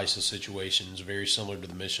in crisis situations, very similar to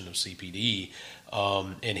the mission of CPD.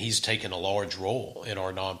 And he's taken a large role in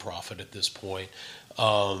our nonprofit at this point.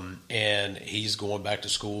 And he's going back to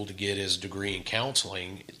school to get his degree in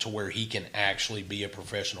counseling to where he can actually be a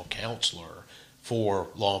professional counselor for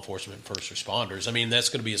law enforcement and first responders. I mean, that's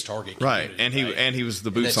going to be his target right. community, And he was the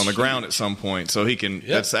boots on the ground at some point, so he can.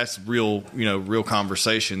 Yep. That's real, real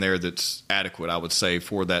conversation there. That's adequate, I would say,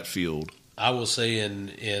 for that field. I will say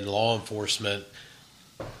in law enforcement,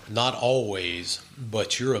 not always,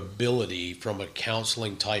 but your ability from a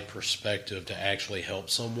counseling type perspective to actually help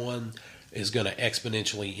someone is going to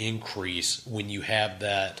exponentially increase when you have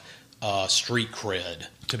that street cred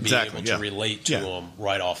to be able to relate to them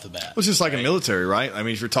right off the bat. Well, it's just like a military, right? I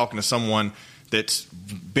mean, if you're talking to someone that's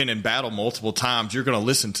been in battle multiple times, you're going to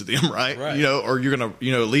listen to them, right? Or you're going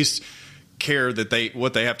to, at least care that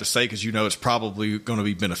what they have to say because it's probably going to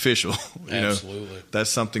be beneficial. Absolutely. That's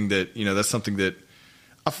something that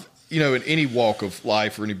in any walk of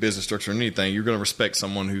life or any business structure or anything, you're going to respect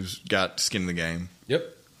someone who's got skin in the game.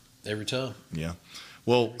 Yep, every time. Yeah.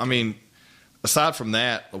 Well, I mean, aside from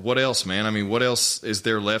that, what else, man? I mean, what else is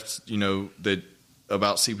there left? That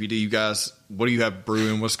about CPD, you guys. What do you have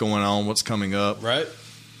brewing? What's going on? What's coming up? Right.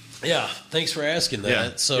 Yeah. Thanks for asking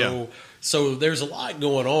that. Yeah. So there's a lot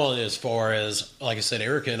going on as far as, like I said,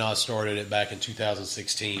 Erica and I started it back in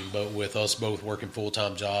 2016, but with us both working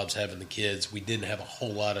full-time jobs, having the kids, we didn't have a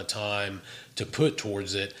whole lot of time to put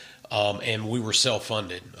towards it, and we were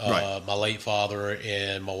self-funded. Right. My late father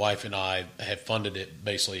and my wife and I had funded it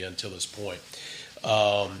basically until this point.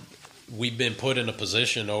 We've been put in a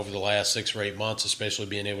position over the last 6 or 8 months, especially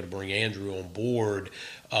being able to bring Andrew on board.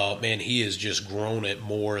 Man, he has just grown it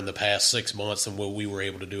more in the past 6 months than what we were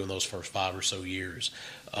able to do in those first 5 or so years,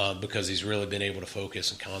 because he's really been able to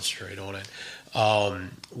focus and concentrate on it.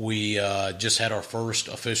 We just had our first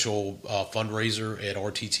official fundraiser at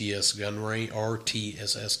RTSS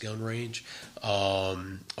Gun Range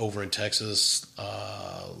over in Texas,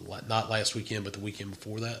 not last weekend, but the weekend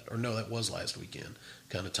before that. Or no, that was last weekend.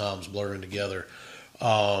 Kind of times blurring together.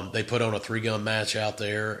 They put on a 3-gun match out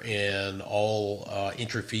there, and all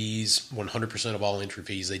entry fees, 100% of all entry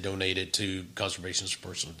fees, they donated to conservations for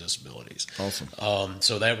persons with disabilities. Awesome.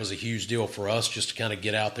 So that was a huge deal for us, just to kind of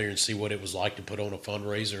get out there and see what it was like to put on a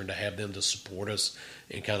fundraiser, and to have them to support us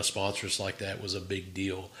and kind of sponsor us like that was a big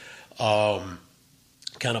deal. Kind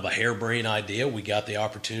of a harebrained idea. We got the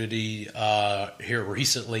opportunity here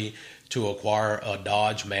recently to acquire a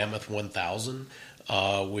Dodge Mammoth 1000.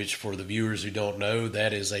 Which, for the viewers who don't know,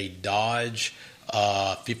 that is a Dodge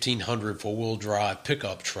 1500 four-wheel drive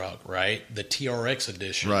pickup truck, right? The TRX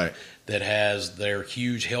edition, right, that has their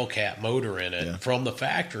huge Hellcat motor in it from the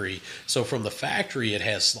factory. So from the factory, it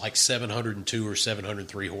has like 702 or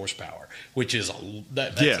 703 horsepower, which is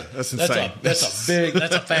that's insane. That's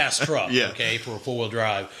a fast truck, okay, for a four-wheel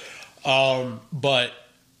drive. But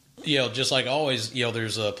just like always,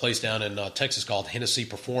 there's a place down in Texas called Hennessy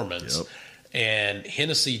Performance. Yep. And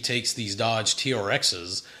Hennessy takes these Dodge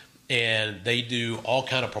TRXs and they do all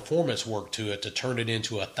kind of performance work to it to turn it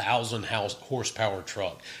into a 1,000 horsepower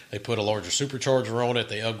truck. They put a larger supercharger on it.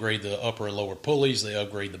 They upgrade the upper and lower pulleys. They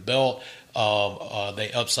upgrade the belt. They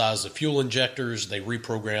upsized the fuel injectors. They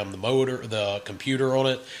reprogrammed the motor, the computer on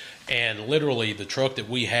it. And literally, the truck that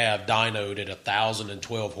we have dynoed at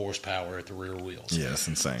 1,012 horsepower at the rear wheels. Yeah, that's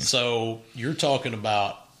insane. So you're talking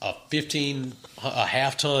about a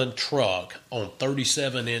half-ton truck on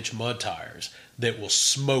 37-inch mud tires that will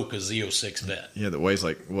smoke a Z06 Vet. Yeah, that weighs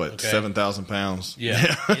like, what, 7,000 pounds?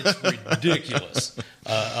 Yeah, it's ridiculous.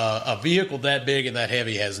 A vehicle that big and that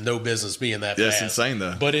heavy has no business being that fast. It's insane,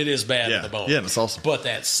 though. But it is bad at the moment. Yeah, that's awesome. But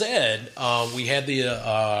that said, we had the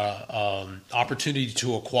opportunity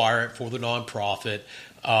to acquire it for the nonprofit,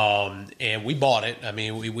 and we bought it. I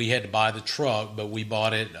mean, we had to buy the truck, but we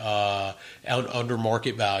bought it under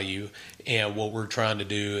market value. And what we're trying to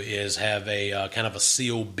do is have a kind of a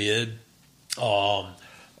sealed bid. Not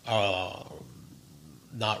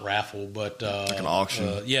raffle, but like an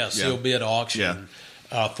auction. Sealed bid auction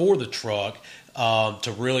for the truck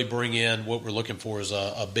to really bring in what we're looking for is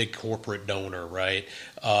a big corporate donor, right?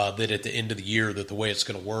 That at the end of the year, that the way it's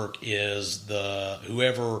going to work is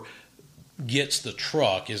whoever gets the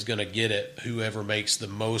truck is going to get it. Whoever makes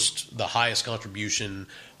the highest contribution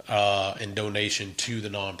and donation to the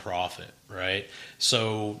nonprofit, right?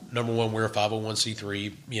 So, number one, we're a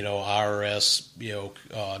 501c3, IRS,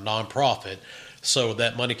 nonprofit, so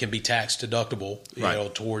that money can be tax deductible,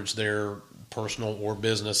 towards their personal or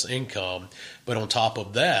business income. But on top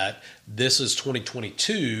of that, this is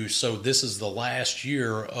 2022, so this is the last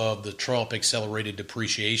year of the Trump accelerated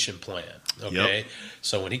depreciation plan. Okay, Yep.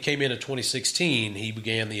 So when he came in 2016, he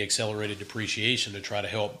began the accelerated depreciation to try to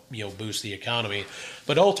help boost the economy.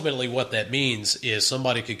 But ultimately, what that means is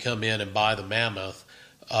somebody could come in and buy the Mammoth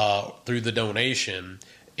through the donation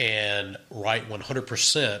and write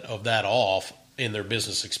 100% of that off in their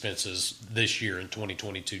business expenses this year in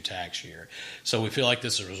 2022 tax year. So we feel like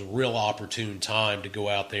this is a real opportune time to go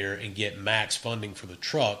out there and get max funding for the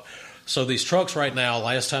truck. So these trucks right now,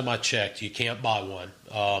 last time I checked, you can't buy one.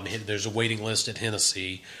 There's a waiting list at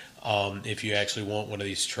Hennessy if you actually want one of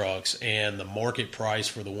these trucks, and the market price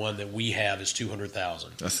for the one that we have is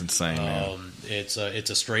 $200,000. That's insane, man. It's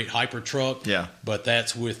a straight hyper truck. Yeah. But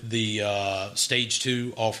that's with the Stage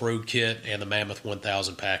 2 off-road kit and the Mammoth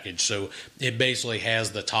 1000 package. So it basically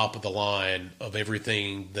has the top of the line of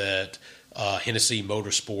everything that Hennessy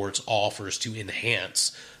Motorsports offers to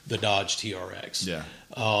enhance the Dodge TRX. Yeah.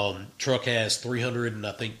 Truck has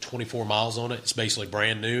 324 miles on it. It's basically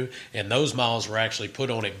brand new, and those miles were actually put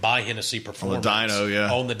on it by Hennessy Performance on the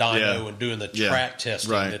dyno, on the dyno, and doing the track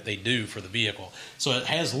testing that they do for the vehicle. So it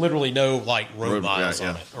has literally no road miles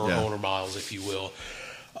on it, or owner miles, if you will.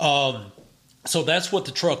 So that's what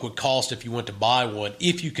the truck would cost if you went to buy one,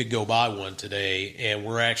 if you could go buy one today. And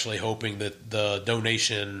we're actually hoping that the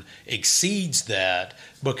donation exceeds that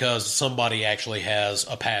because somebody actually has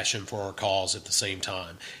a passion for our cause at the same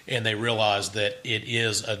time. And they realize that it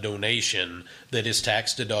is a donation that is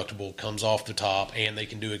tax deductible, comes off the top, and they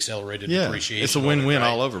can do accelerated depreciation. It's a win-win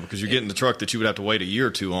all over because you're getting the truck that you would have to wait a year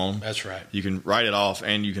or two on. That's right. You can write it off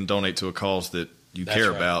and you can donate to a cause that you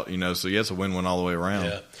care about, So it's a win-win all the way around.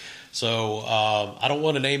 Yeah. So I don't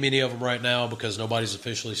want to name any of them right now because nobody's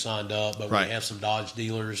officially signed up, but we have some Dodge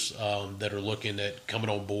dealers that are looking at coming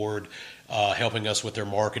on board, helping us with their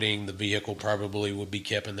marketing. The vehicle probably would be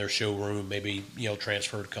kept in their showroom, maybe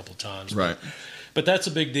transferred a couple of times. Right. But that's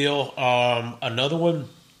a big deal. Another one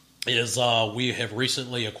is we have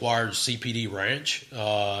recently acquired CPD Ranch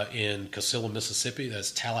in Casilla, Mississippi.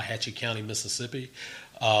 That's Tallahatchie County, Mississippi.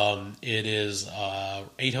 It is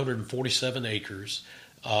 847 acres.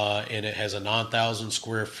 And it has a 9,000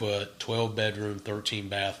 square foot, 12 bedroom, 13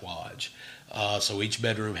 bath lodge. So each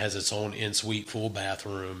bedroom has its own in-suite full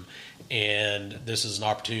bathroom. And this is an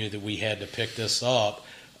opportunity that we had to pick this up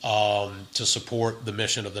to support the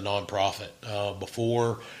mission of the nonprofit.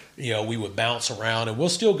 Before, we would bounce around, and we'll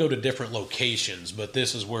still go to different locations, but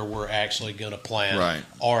this is where we're actually going to plant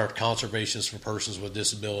our Conservations for Persons with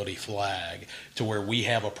Disability flag, to where we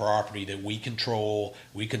have a property that we control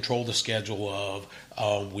the schedule of.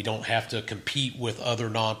 We don't have to compete with other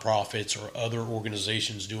nonprofits or other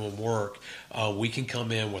organizations doing work. We can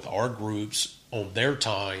come in with our groups on their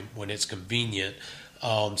time when it's convenient,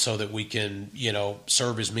 so that we can,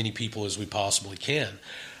 serve as many people as we possibly can.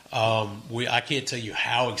 I can't tell you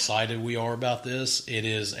how excited we are about this. It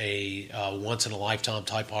is a once in a lifetime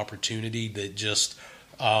type opportunity that just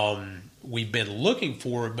we've been looking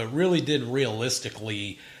for it, but really didn't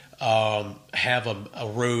realistically have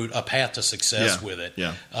a path to success with it.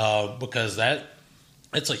 Because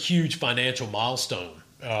it's a huge financial milestone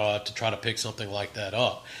to try to pick something like that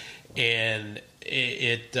up. And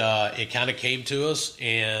it kind of came to us,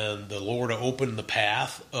 and the Lord opened the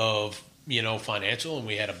path of financial, and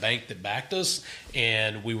we had a bank that backed us,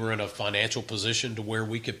 and we were in a financial position to where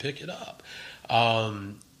we could pick it up.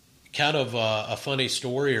 Kind of a funny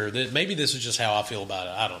story, or maybe this is just how I feel about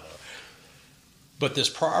it. I don't know. But this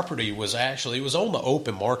property was it was on the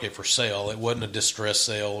open market for sale. It wasn't a distress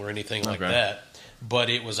sale or anything like that.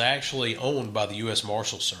 But it was actually owned by the U.S.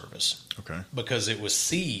 Marshal Service. Okay. Because it was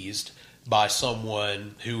seized by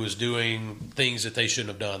someone who was doing things that they shouldn't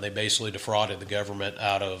have done. They basically defrauded the government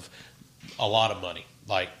out of a lot of money.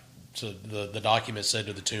 So the document said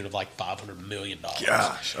to the tune of like $500 million.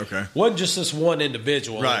 Gosh, okay. It wasn't just this one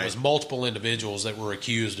individual. Right. It was multiple individuals that were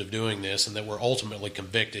accused of doing this and that were ultimately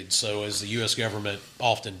convicted. So as the U.S. government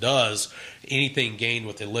often does, anything gained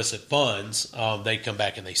with illicit funds, they come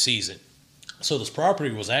back and they seize it. So this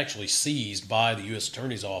property was actually seized by the U.S.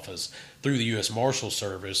 Attorney's Office through the U.S. Marshal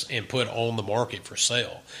Service and put on the market for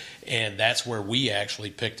sale. And that's where we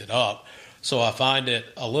actually picked it up. So I find it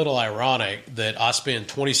a little ironic that I spend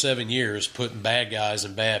 27 years putting bad guys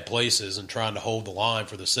in bad places and trying to hold the line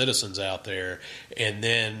for the citizens out there. And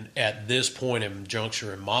then at this point in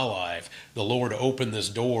juncture in my life, the Lord opened this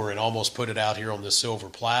door and almost put it out here on this silver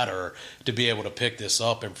platter to be able to pick this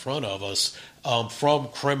up in front of us from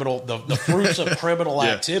the fruits of criminal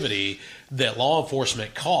activity that law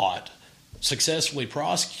enforcement caught, successfully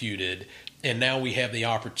prosecuted, and now we have the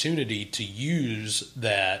opportunity to use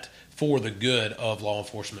that for the good of law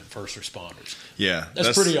enforcement first responders. Yeah.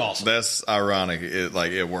 That's pretty awesome. That's ironic.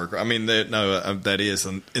 It worked. I mean, that is.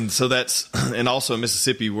 And so and also in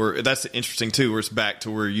Mississippi, that's interesting too, where it's back to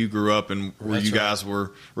where you grew up and where you guys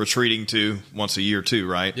were retreating to once a year too,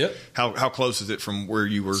 right? Yep. How close is it from where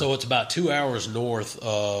you were? So it's about 2 hours north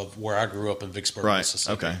of where I grew up in Vicksburg,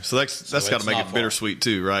 Mississippi. Okay. So that's got to make it bittersweet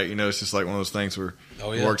too, right? It's just like one of those things where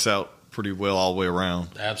it works out pretty well all the way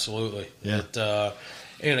around. Absolutely. Yeah.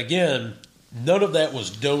 And again, none of that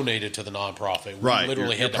was donated to the nonprofit. We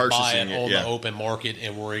literally had to buy it on the open market,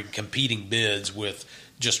 and we're in competing bids with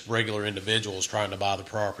just regular individuals trying to buy the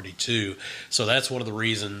property too. So that's one of the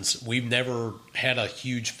reasons we've never had a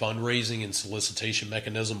huge fundraising and solicitation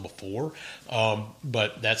mechanism before.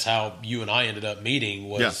 But that's how you and I ended up meeting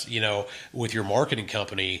was, with your marketing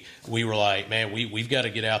company. We were like, man, we've got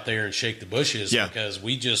to get out there and shake the bushes because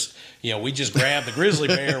we just grabbed the grizzly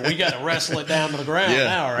bear. We got to wrestle it down to the ground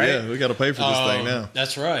now, right? Yeah, we got to pay for this thing now.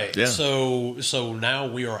 That's right. Yeah. So now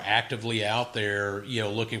we are actively out there,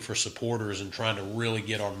 looking for supporters and trying to really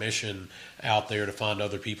get our mission out there to find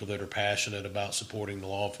other people that are passionate about supporting the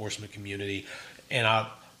law enforcement community. And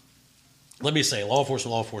let me say, law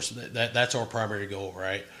enforcement, that's our primary goal,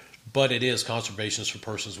 right? But it is conservations for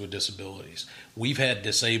persons with disabilities. We've had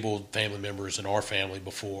disabled family members in our family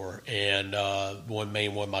before, and one,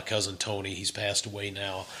 my cousin Tony, he's passed away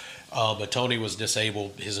now, but Tony was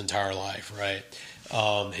disabled his entire life, right?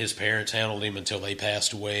 His parents handled him until they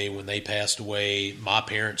passed away. When they passed away, my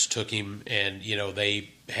parents took him and, they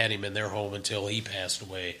had him in their home until he passed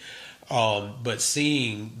away. But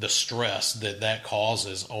seeing the stress that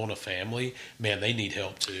causes on a family, man, they need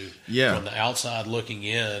help too. Yeah. From the outside looking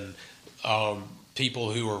in,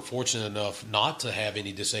 people who are fortunate enough not to have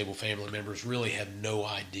any disabled family members really have no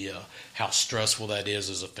idea how stressful that is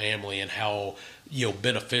as a family and how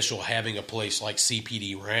beneficial having a place like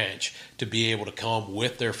CPD Ranch to be able to come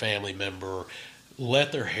with their family member,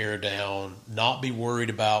 let their hair down, not be worried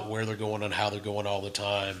about where they're going and how they're going all the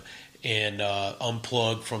time, and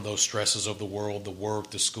unplug from those stresses of the world, the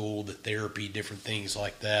work, the school, the therapy, different things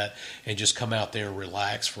like that, and just come out there and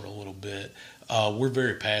relax for a little bit. We're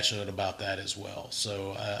very passionate about that as well.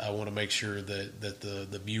 So I want to make sure that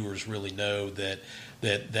the viewers really know that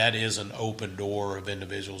is an open door of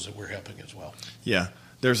individuals that we're helping as well. Yeah.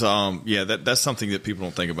 There's that's something that people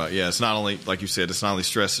don't think about. Yeah, it's not only, like you said, it's not only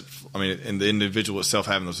stress, and the individual itself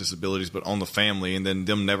having those disabilities, but on the family, and then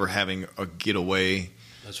them never having a getaway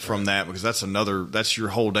from that, because that's your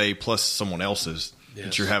whole day plus someone else's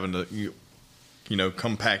that you're having to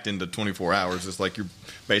compact into 24 hours. It's like you're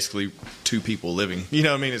basically two people living.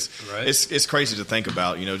 It's crazy to think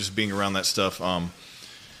about. Just being around that stuff.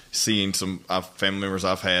 Seeing some family members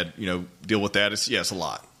I've had deal with that. It's a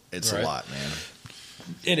lot. It's a lot, man.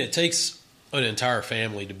 And it takes an entire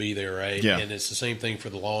family to be there, right? Yeah. And it's the same thing for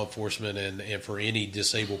the law enforcement and for any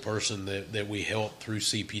disabled person that we help through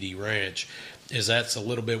CPD Ranch. That's a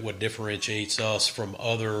little bit what differentiates us from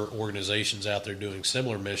other organizations out there doing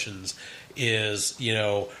similar missions is,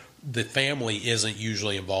 the family isn't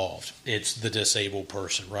usually involved. It's the disabled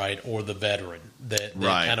person, right? Or the veteran, that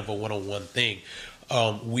kind of a one-on-one thing.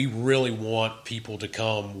 We really want people to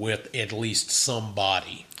come with at least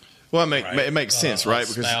somebody Well, right? it makes sense, right?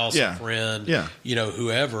 Because spouse, a friend,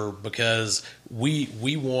 whoever, because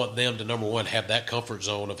we want them to, number one, have that comfort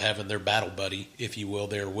zone of having their battle buddy, if you will,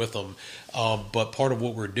 there with them. But part of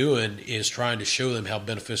what we're doing is trying to show them how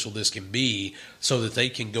beneficial this can be, so that they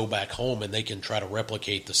can go back home and they can try to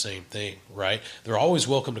replicate the same thing, right? They're always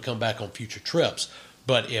welcome to come back on future trips.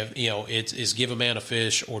 But if it's give a man a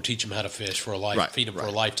fish or teach him how to fish for a life, feed him for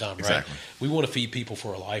a lifetime, exactly. right? We want to feed people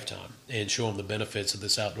for a lifetime and show them the benefits of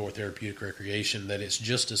this outdoor therapeutic recreation. That it's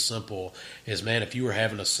just as simple as, man, if you were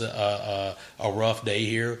having a rough day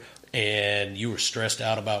here and you were stressed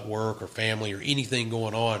out about work or family or anything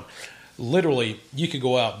going on, literally you could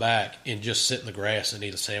go out back and just sit in the grass and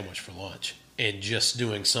eat a sandwich for lunch, and just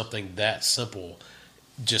doing something that simple.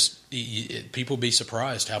 People be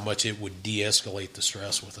surprised how much it would de-escalate the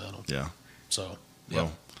stress within them. Yeah. So,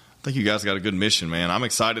 well, I think you guys got a good mission, man. I'm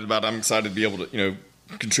excited to be able to,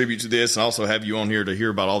 contribute to this, and also have you on here to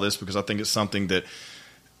hear about all this, because I think it's something that,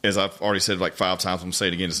 as I've already said like 5 times, I'm going to say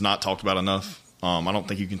it again, it's not talked about enough. I don't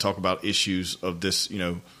think you can talk about issues of this,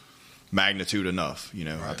 magnitude enough. Right.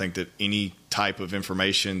 I think that any type of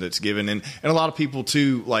information that's given, and a lot of people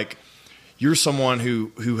too, like, you're someone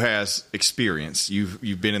who has experience. You've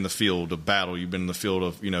been in the field of battle. You've been in the field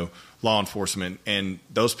of law enforcement, and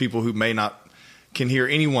those people who may not can hear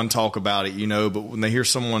anyone talk about it, but when they hear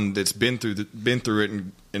someone that's been through it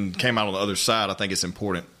and came out on the other side, I think it's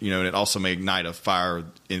important, and it also may ignite a fire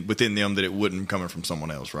within them that it wouldn't coming from someone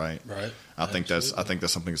else, right? Right. I think that's something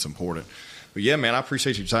that's important. But yeah, man, I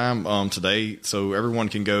appreciate your time today. So everyone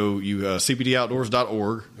can go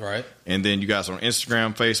cpdoutdoors.org. Right. And then you guys are on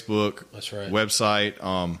Instagram, Facebook. That's right. Website.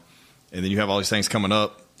 And then you have all these things coming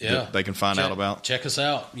up that they can find out about. Check us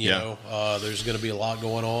out. There's going to be a lot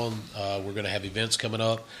going on. We're going to have events coming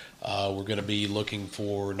up. We're going to be looking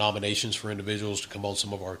for nominations for individuals to come on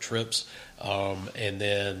some of our trips. And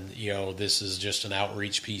then, this is just an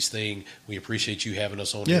outreach piece thing. We appreciate you having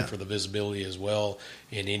us on here for the visibility as well.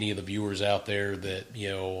 And any of the viewers out there that,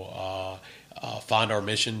 find our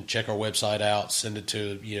mission, check our website out, send it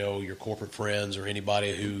to, your corporate friends or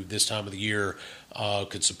anybody who this time of the year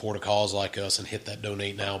could support a cause like us, and hit that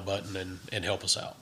donate now button and help us out.